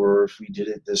better, or if we did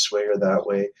it this way or that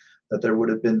way, that there would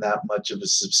have been that much of a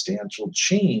substantial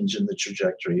change in the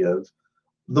trajectory of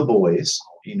the boys,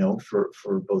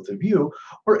 for both of you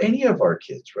or any of our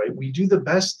kids, right? We do the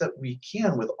best that we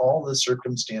can with all the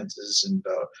circumstances and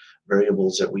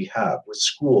variables that we have with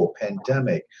school,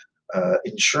 pandemic,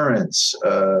 insurance,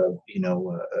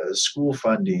 school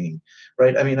funding,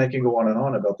 right? I mean, I can go on and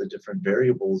on about the different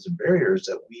variables and barriers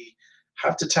that we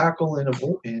have to tackle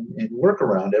and work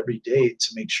around every day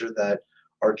to make sure that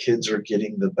our kids are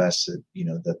getting the best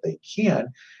that they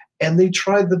can, and they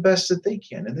try the best that they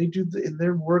can, and and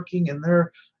they're working, and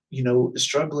they're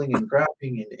struggling and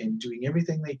grappling and doing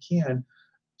everything they can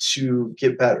to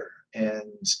get better.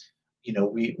 And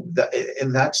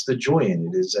and that's the joy in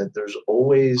it, is that there's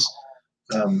always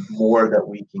more that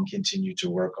we can continue to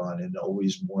work on, and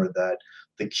always more that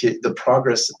the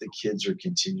progress that the kids are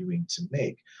continuing to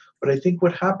make. But I think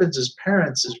what happens as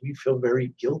parents is we feel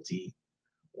very guilty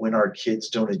when our kids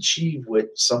don't achieve what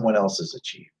someone else has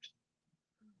achieved,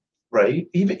 right?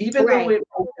 Even Right.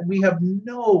 though we have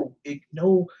no a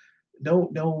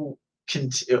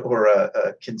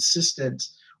consistent,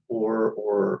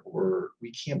 or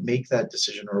we can't make that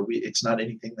decision, or it's not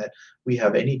anything that we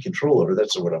have any control over.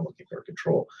 That's what I'm looking for,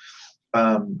 control.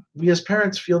 We as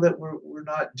parents feel that we're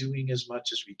not doing as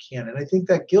much as we can, and I think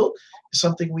that guilt is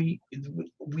something we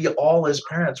all as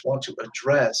parents want to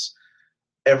address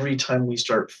every time we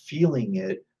start feeling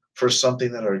it for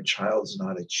something that our child's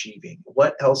not achieving.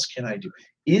 What else can I do?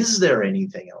 Is there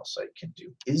anything else I can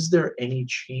do? Is there any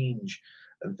change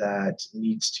that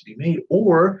needs to be made?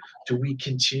 Or do we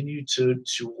continue to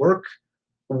work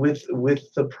with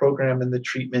the program and the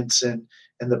treatments and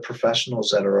the professionals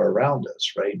that are around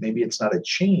us, right? Maybe it's not a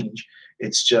change,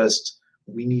 it's just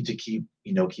we need to keep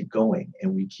going,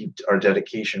 and we keep our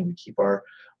dedication, we keep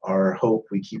our hope,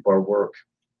 we keep our work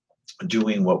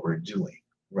doing what we're doing,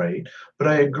 right? But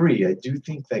I agree. I do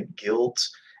think that guilt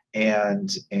and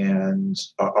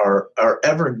our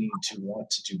ever need to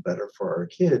want to do better for our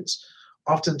kids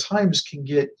oftentimes can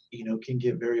get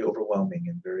very overwhelming,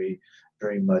 and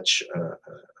very much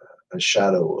a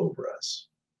shadow over us.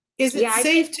 Is it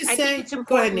safe to I say? think it's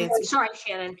Go ahead, important. Nancy. Sorry,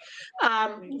 Shannon.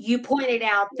 You pointed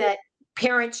out that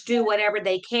parents do whatever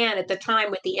they can at the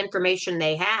time with the information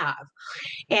they have.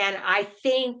 And I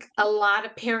think a lot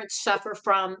of parents suffer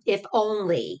from "if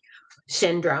only"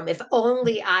 syndrome. If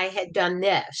only I had done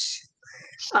this.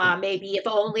 Maybe if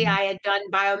only I had done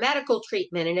biomedical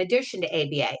treatment in addition to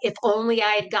ABA. If only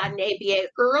I had gotten ABA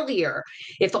earlier.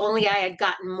 If only I had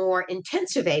gotten more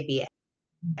intensive ABA.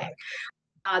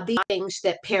 These things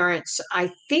that parents,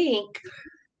 I think,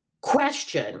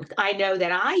 question. I know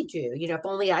that I do. If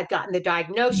only I'd gotten the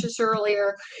diagnosis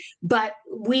earlier. But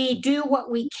we do what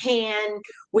we can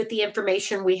with the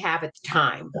information we have at the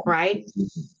time, right?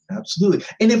 Absolutely.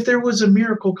 And if there was a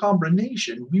miracle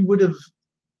combination, we would have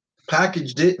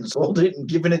packaged it and sold it and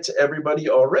given it to everybody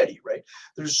already, right?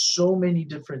 There's so many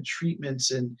different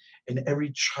treatments, and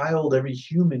every child, every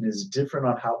human is different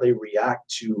on how they react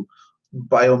to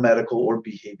biomedical or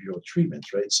behavioral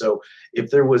treatments, right? So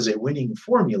if there was a winning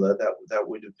formula, that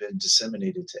would have been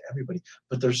disseminated to everybody,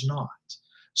 but there's not.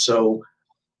 So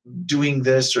doing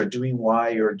this or doing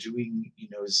Y or doing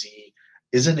Z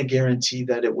isn't a guarantee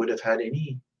that it would have had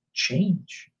any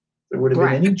change. There would have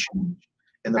been any change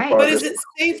in the Right. progress. But is it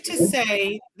safe to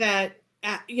say that,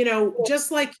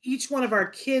 just like each one of our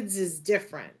kids is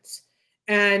different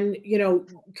and,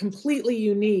 completely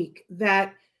unique,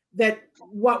 that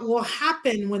what will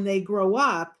happen when they grow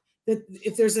up, that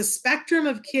if there's a spectrum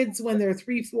of kids when they're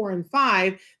 3, 4, and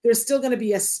 5, there's still going to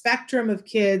be a spectrum of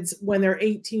kids when they're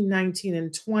 18, 19,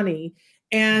 and 20.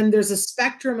 And there's a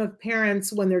spectrum of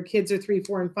parents when their kids are 3,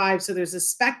 4, and 5. So there's a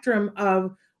spectrum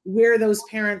of where those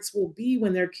parents will be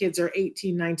when their kids are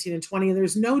 18, 19, and 20. And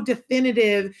there's no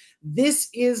definitive, this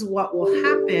is what will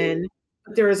happen.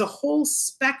 But there is a whole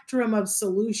spectrum of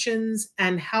solutions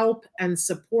and help and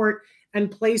support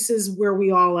and places where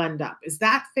we all end up. Is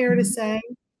that fair to say?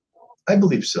 I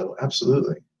believe so.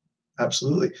 Absolutely.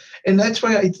 Absolutely. And that's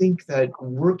why I think that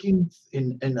working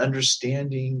in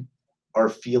understanding our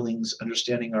feelings,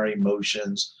 understanding our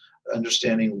emotions,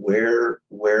 understanding where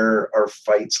our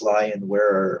fights lie and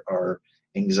where our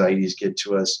anxieties get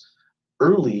to us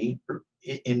early,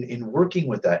 in working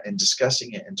with that and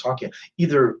discussing it and talking,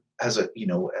 either as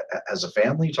a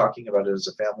family, talking about it as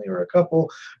a family or a couple,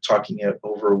 talking it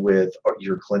over with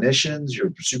your clinicians,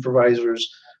 your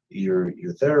supervisors, your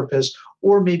therapist,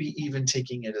 or maybe even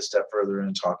taking it a step further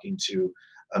and talking to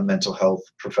a mental health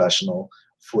professional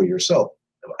for yourself.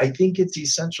 I think it's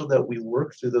essential that we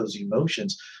work through those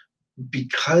emotions,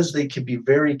 because they can be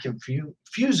very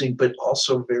confusing, but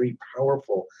also very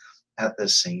powerful at the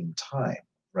same time,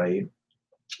 right?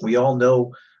 We all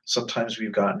know sometimes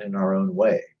we've gotten in our own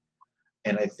way.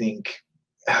 And I think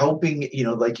helping,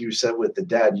 like you said with the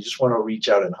dad, you just want to reach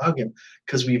out and hug him,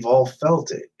 because we've all felt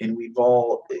it, and we've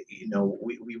all,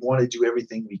 we want to do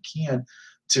everything we can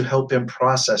to help him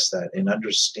process that and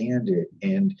understand it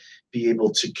and be able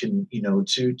to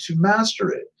to master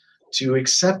it, to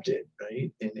accept it,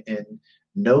 right? And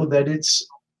know that it's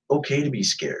okay to be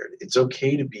scared. It's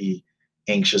okay to be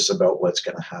anxious about what's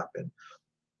going to happen.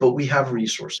 But we have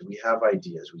resources, we have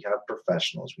ideas, we have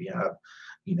professionals, we have,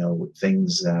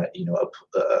 things that,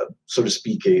 so to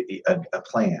speak, a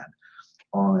plan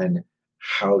on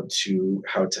how to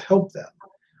help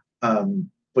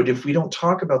them. But if we don't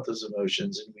talk about those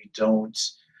emotions and we don't,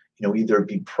 either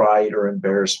be pride or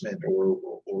embarrassment or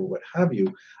what have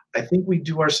you, I think we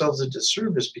do ourselves a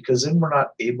disservice, because then we're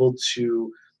not able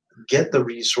to get the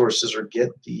resources or get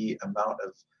the amount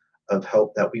of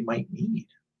help that we might need.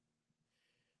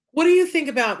 What do you think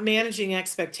about managing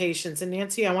expectations? And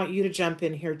Nancy, I want you to jump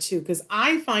in here too, because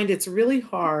I find it's really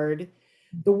hard.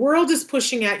 The world is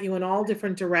pushing at you in all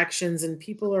different directions, and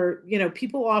people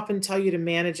often tell you to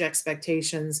manage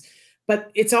expectations,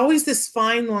 but it's always this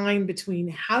fine line between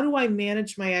how do I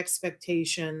manage my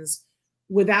expectations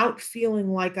without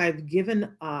feeling like I've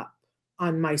given up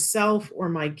on myself or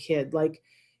my kid. Like,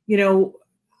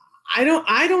 I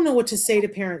don't know what to say to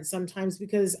parents sometimes,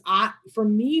 because for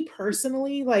me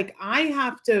personally, like, I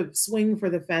have to swing for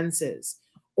the fences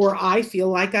or I feel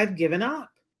like I've given up.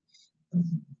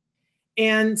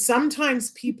 And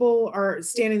sometimes people are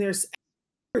standing there,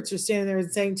 experts are standing there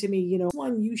and saying to me,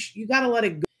 you got to let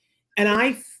it go.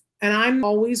 And I'm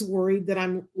always worried that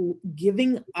I'm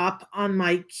giving up on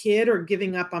my kid or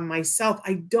giving up on myself.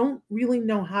 I don't really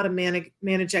know how to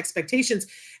manage expectations.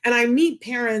 And I meet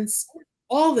parents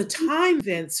all the time,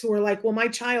 Vince, who are like, well, my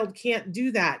child can't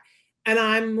do that. And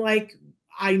I'm like,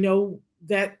 I know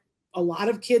that a lot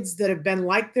of kids that have been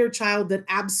like their child that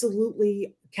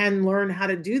absolutely can learn how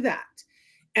to do that.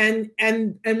 And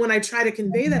when I try to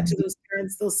convey that to those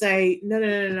parents, they'll say,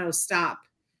 no, stop.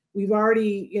 We've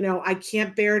already, I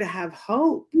can't bear to have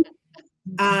hope.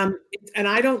 And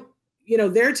I don't,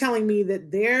 they're telling me that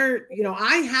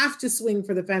I have to swing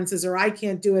for the fences or I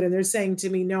can't do it. And they're saying to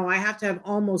me, no, I have to have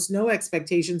almost no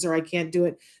expectations or I can't do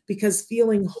it, because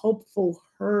feeling hopeful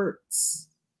hurts.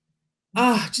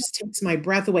 Just takes my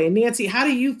breath away. And Nancy, how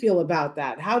do you feel about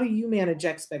that? How do you manage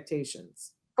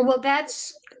expectations? Well,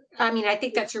 I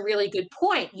think that's a really good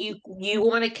point. You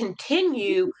want to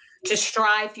continue to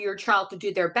strive for your child to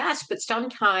do their best, but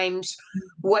sometimes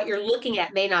what you're looking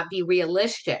at may not be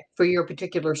realistic for your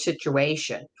particular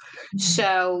situation.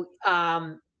 So,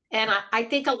 and I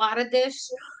think a lot of this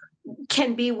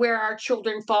can be where our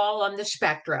children fall on the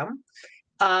spectrum.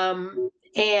 And,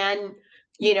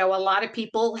 a lot of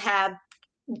people have,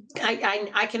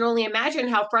 I can only imagine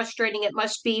how frustrating it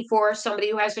must be for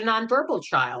somebody who has a nonverbal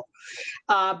child,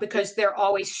 because they're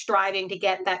always striving to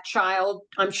get that child,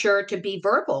 I'm sure, to be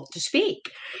verbal, to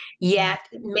speak, yet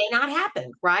it may not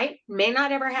happen, right? May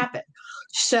not ever happen.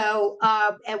 So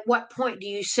at what point do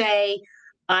you say,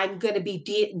 I'm going to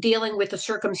be dealing with the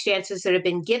circumstances that have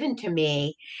been given to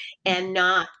me and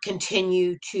not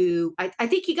continue to, I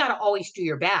think you got to always do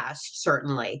your best,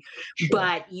 certainly, Sure.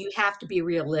 but you have to be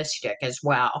realistic as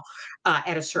well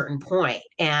at a certain point.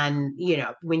 And,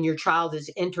 when your child is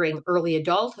entering early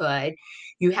adulthood,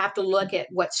 you have to look at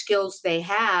what skills they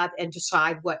have and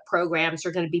decide what programs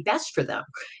are going to be best for them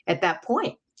at that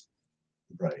point.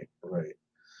 Right.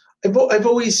 I've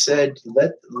always said,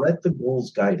 let the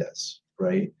goals guide us.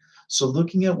 Right. So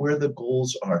looking at where the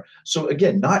goals are. So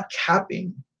again, not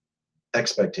capping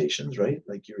expectations, right?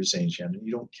 Like you were saying, Shannon,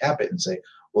 you don't cap it and say,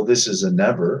 well, this is a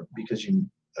never, because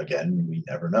we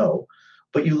never know,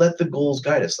 but you let the goals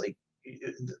guide us. Like,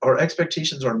 our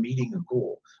expectations are meeting a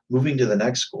goal, moving to the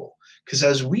next goal. Because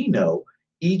as we know,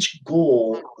 each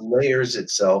goal layers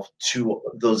itself to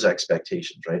those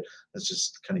expectations, right? Let's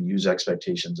just kind of use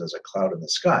expectations as a cloud in the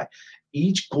sky.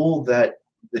 Each goal that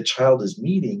the child is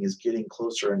meeting is getting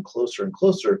closer and closer and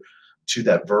closer to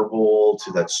that verbal,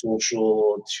 to that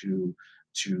social, to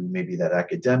maybe that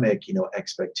academic,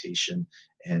 expectation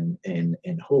and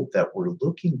hope that we're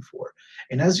looking for.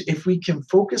 And if we can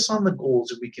focus on the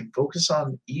goals, if we can focus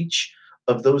on each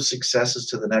of those successes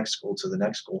to the next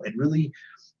goal, and really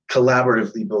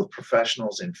collaboratively, both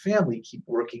professionals and family, keep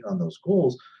working on those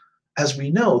goals, as we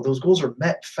know, those goals are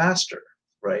met faster,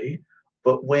 right?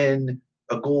 But when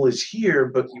a goal is here,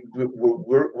 but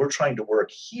we're trying to work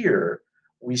here,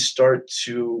 we start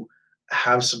to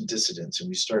have some dissidence and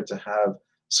we start to have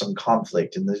some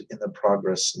conflict, and the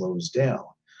progress slows down.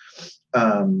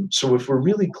 So if we're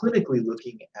really clinically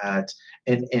looking at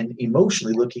and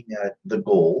emotionally looking at the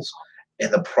goals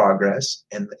and the progress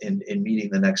and meeting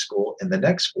the next goal and the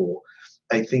next goal,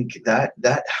 I think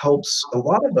that helps a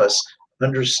lot of us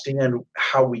understand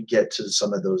how we get to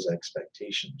some of those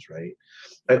expectations, right?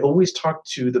 I always talk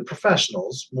to the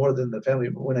professionals more than the family.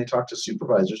 But when I talk to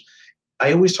supervisors,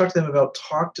 I always talk to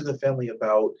the family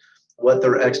about what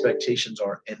their expectations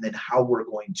are and then how we're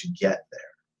going to get there,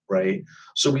 right?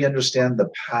 So we understand the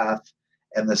path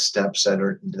and the steps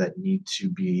that need to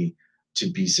be to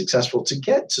be successful, to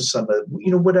get to some of,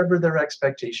 whatever their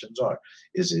expectations are.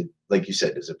 Is it, like you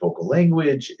said, is it vocal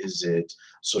language? Is it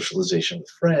socialization with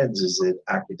friends? Is it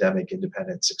academic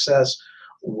independent success?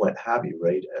 What have you,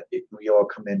 right? We all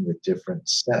come in with different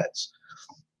sets.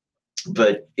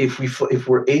 But if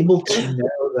we're able to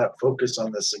narrow that focus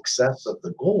on the success of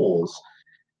the goals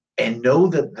and know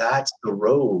that that's the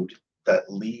road that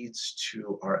leads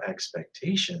to our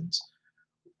expectations,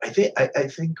 I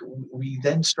think we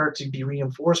then start to be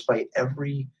reinforced by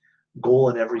every goal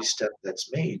and every step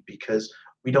that's made, because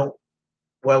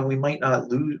while we might not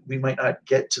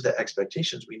get to the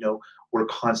expectations, we know we're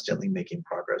constantly making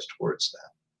progress towards that.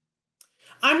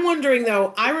 I'm wondering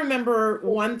though, I remember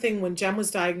one thing when Jem was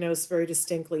diagnosed very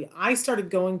distinctly. I started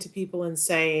going to people and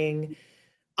saying,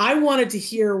 I wanted to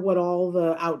hear what all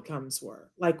the outcomes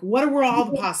were. Like, what were all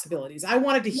the possibilities? I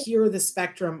wanted to hear the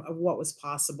spectrum of what was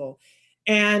possible.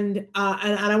 And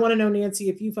I want to know, Nancy,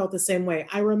 if you felt the same way.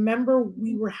 I remember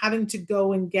we were having to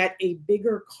go and get a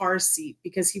bigger car seat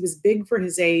because he was big for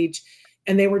his age.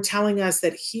 And they were telling us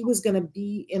that he was going to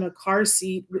be in a car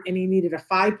seat and he needed a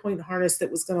 5-point harness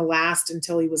that was going to last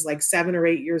until he was like 7 or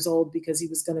 8 years old because he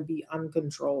was going to be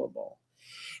uncontrollable.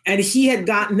 And he had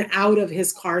gotten out of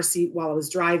his car seat while I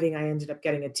was driving. I ended up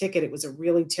getting a ticket. It was a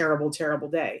really terrible, terrible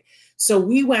day. So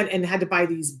we went and had to buy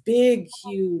these big,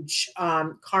 huge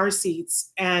car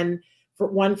seats, and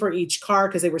one for each car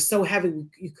because they were so heavy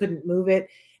you couldn't move it.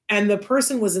 And the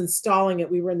person was installing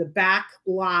it. We were in the back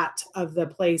lot of the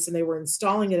place and they were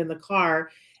installing it in the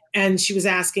car. And she was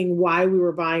asking why we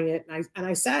were buying it. And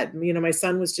I said, my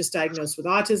son was just diagnosed with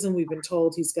autism. We've been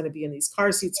told he's going to be in these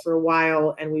car seats for a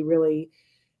while.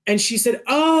 And she said,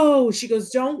 she goes,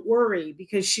 don't worry,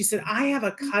 because she said, I have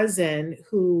a cousin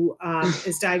who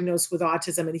is diagnosed with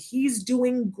autism and he's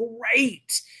doing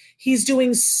great. He's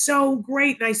doing so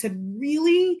great. And I said,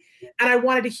 really? And I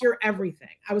wanted to hear everything.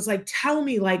 I was like, tell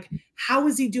me, like, how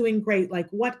is he doing great? Like,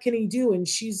 what can he do? And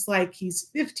she's like, he's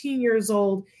 15 years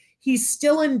old. He's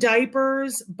still in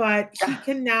diapers, but he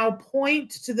can now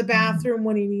point to the bathroom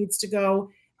when he needs to go.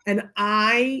 And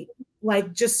I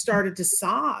just started to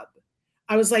sob.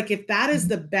 I was like, if that is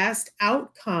the best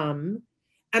outcome,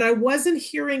 and I wasn't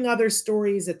hearing other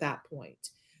stories at that point.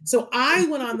 So I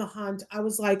went on the hunt. I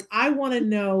was like, I want to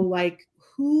know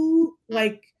who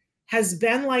has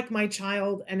been like my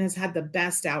child and has had the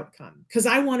best outcome. Because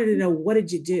I wanted to know, what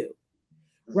did you do?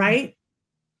 Right.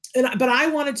 But I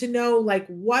wanted to know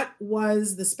what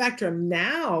was the spectrum.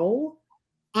 Now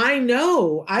I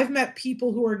know I've met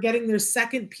people who are getting their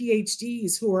second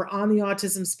PhDs who are on the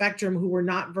autism spectrum who were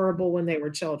not verbal when they were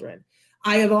children.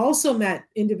 I have also met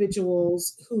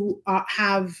individuals who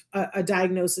have a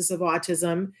diagnosis of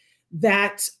autism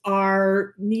that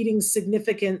are needing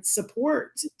significant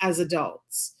support as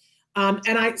adults.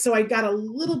 So I got a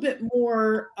little bit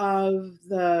more of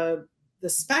the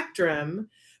spectrum.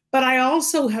 But I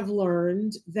also have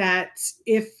learned that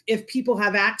if people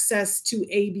have access to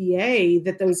ABA,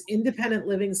 that those independent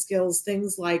living skills,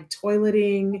 things like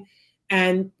toileting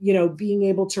and, being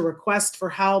able to request for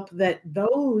help, that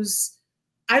those,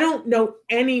 I don't know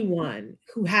anyone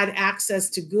who had access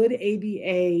to good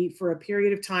ABA for a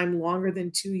period of time longer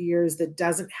than 2 years that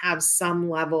doesn't have some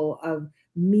level of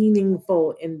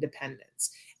meaningful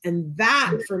independence. And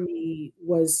that for me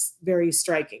was very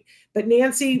striking. But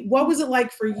Nancy, what was it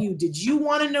like for you? Did you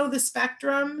want to know the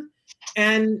spectrum?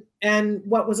 And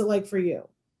what was it like for you?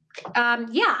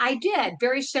 Yeah, I did.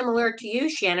 Very similar to you,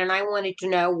 Shannon. I wanted to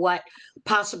know what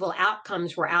possible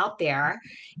outcomes were out there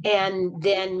and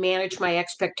then manage my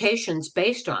expectations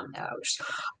based on those.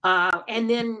 And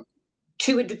then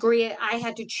to a degree, I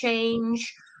had to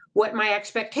change what my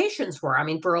expectations were. I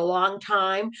mean, for a long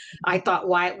time, I thought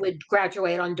Wyatt would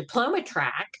graduate on diploma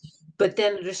track, but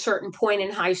then at a certain point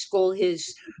in high school,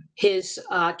 his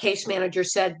case manager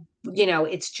said,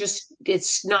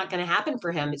 it's not going to happen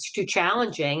for him. It's too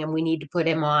challenging, and we need to put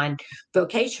him on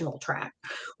vocational track,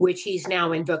 which he's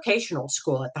now in vocational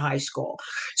school at the high school.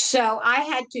 So I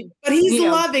had to. But he's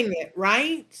loving it,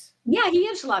 right? Yeah, he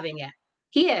is loving it.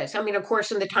 He is. I mean, of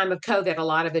course, in the time of COVID, a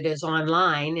lot of it is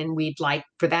online, and we'd like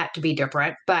for that to be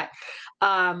different. But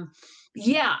it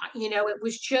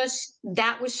was just,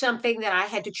 that was something that I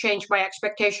had to change my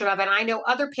expectation of. And I know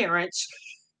other parents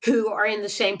who are in the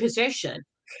same position.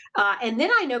 And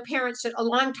then I know parents that a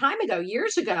long time ago,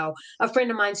 years ago, a friend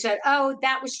of mine said, oh,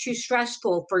 that was too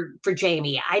stressful for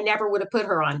Jamie. I never would have put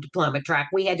her on diploma track.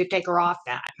 We had to take her off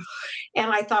that.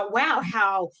 And I thought, wow,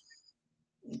 how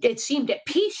it seemed at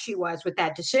peace she was with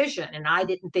that decision. And I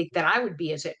didn't think that I would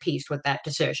be as at peace with that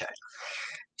decision.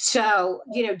 So,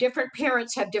 different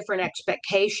parents have different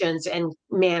expectations and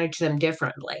manage them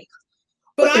differently.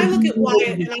 But I look at being able to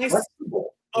Wyatt be and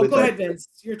flexible oh, with go our- ahead, Vince.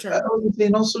 Your turn.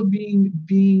 And also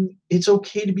it's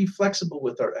okay to be flexible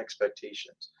with our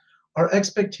expectations. Our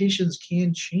expectations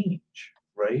can change,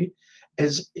 right?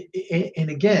 And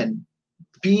again,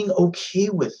 being okay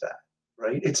with that,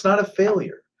 right? It's not a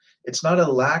failure. It's not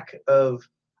a lack of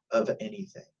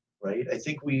anything, right? I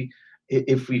think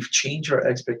if we've changed our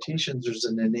expectations, there's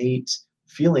an innate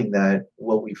feeling that,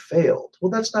 well, we failed.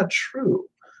 Well, that's not true,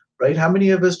 right? How many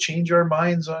of us change our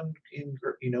minds in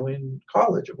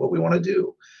college of what we want to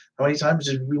do? How many times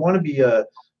did we want to be an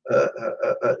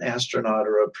astronaut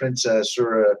or a princess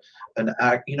or an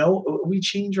act? We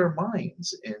change our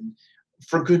minds, and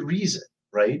for good reason,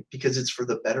 right? Because it's for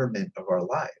the betterment of our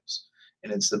lives,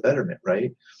 and it's the betterment,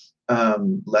 right?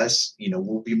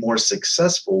 We'll be more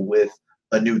successful with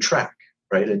a new track,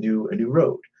 right? A new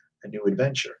road, a new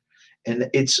adventure. And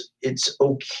it's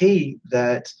okay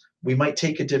that we might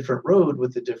take a different road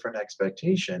with a different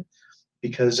expectation,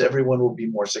 because everyone will be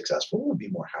more successful, will be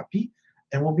more happy,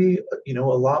 and will be, a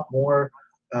lot more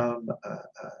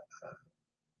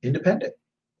independent.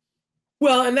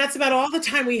 Well, and that's about all the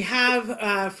time we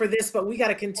have for this, but we got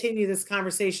to continue this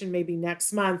conversation maybe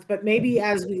next month. But maybe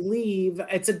as we leave,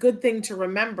 it's a good thing to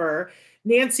remember.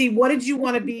 Nancy, what did you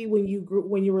want to be when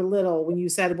you were little? When you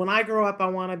said, "When I grow up, I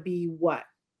want to be what?"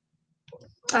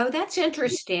 Oh, that's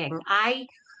interesting. I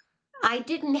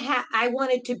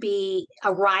wanted to be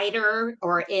a writer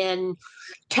or in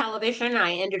television.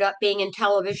 I ended up being in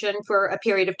television for a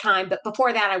period of time, but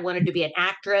before that I wanted to be an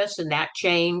actress, and that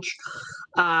changed.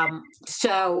 I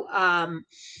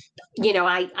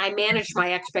managed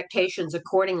my expectations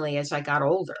accordingly as I got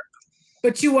older.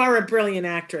 But you are a brilliant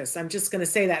actress. I'm just going to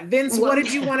say that. Vince, what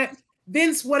did you want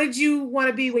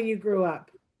to be when you grew up?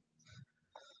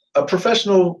 A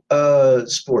professional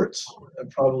sports,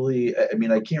 probably. I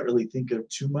mean, I can't really think of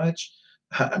too much.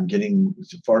 I'm getting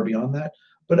far beyond that,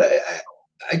 but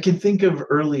I can think of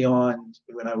early on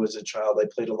when I was a child. I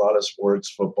played a lot of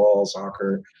sports, football,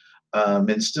 soccer,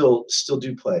 and still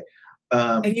do play.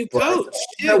 And you coach.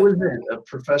 That was it.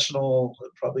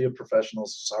 Probably a professional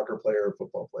soccer player or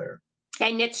football player.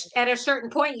 And it's at a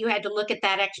certain point you had to look at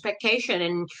that expectation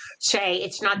and say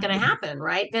it's not going to happen,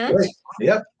 right, Vince? Right.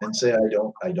 Yeah, and say I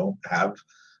don't have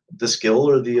the skill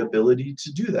or the ability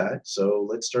to do that. So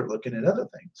let's start looking at other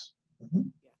things. Mm-hmm.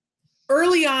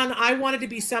 Early on, I wanted to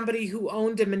be somebody who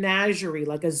owned a menagerie,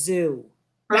 like a zoo.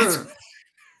 That's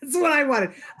what I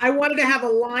wanted. I wanted to have a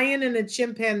lion and a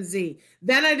chimpanzee.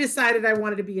 Then I decided I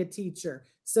wanted to be a teacher.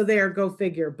 So there, go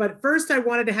figure. But first I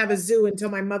wanted to have a zoo until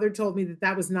my mother told me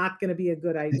that was not going to be a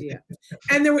good idea.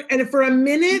 And for a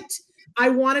minute, I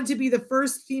wanted to be the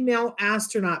first female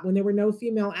astronaut when there were no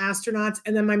female astronauts.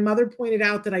 And then my mother pointed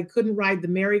out that I couldn't ride the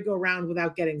merry-go-round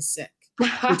without getting sick, which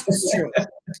was true.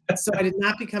 So I did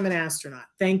not become an astronaut.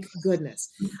 Thank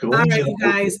goodness. All right, you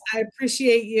guys, I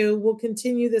appreciate you. We'll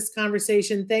continue this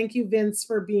conversation. Thank you, Vince,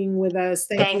 for being with us.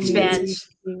 Thanks, Vince,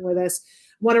 for being with us.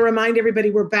 Want to remind everybody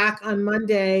we're back on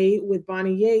Monday with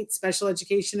Bonnie Yates, special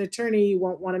education attorney. You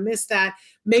won't want to miss that.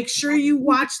 Make sure you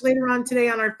watch later on today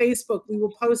on our Facebook. We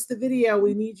will post the video.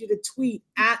 We need you to tweet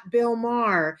at Bill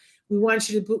Maher. We want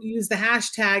you to use the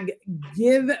hashtag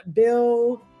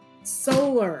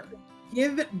 #GiveBillSolar.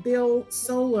 Give Bill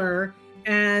Solar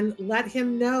and let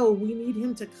him know we need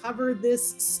him to cover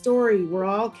this story. We're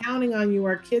all counting on you.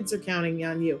 Our kids are counting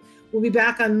on you. We'll be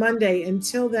back on Monday.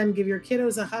 Until then, give your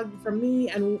kiddos a hug from me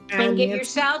and give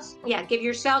yourselves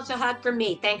a hug from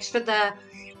me. Thanks for the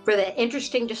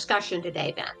interesting discussion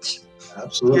today, Vince.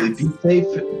 Absolutely. Yes. Be safe.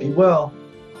 Be well.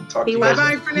 Talk to you guys.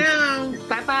 Bye-bye for now.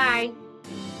 Bye-bye.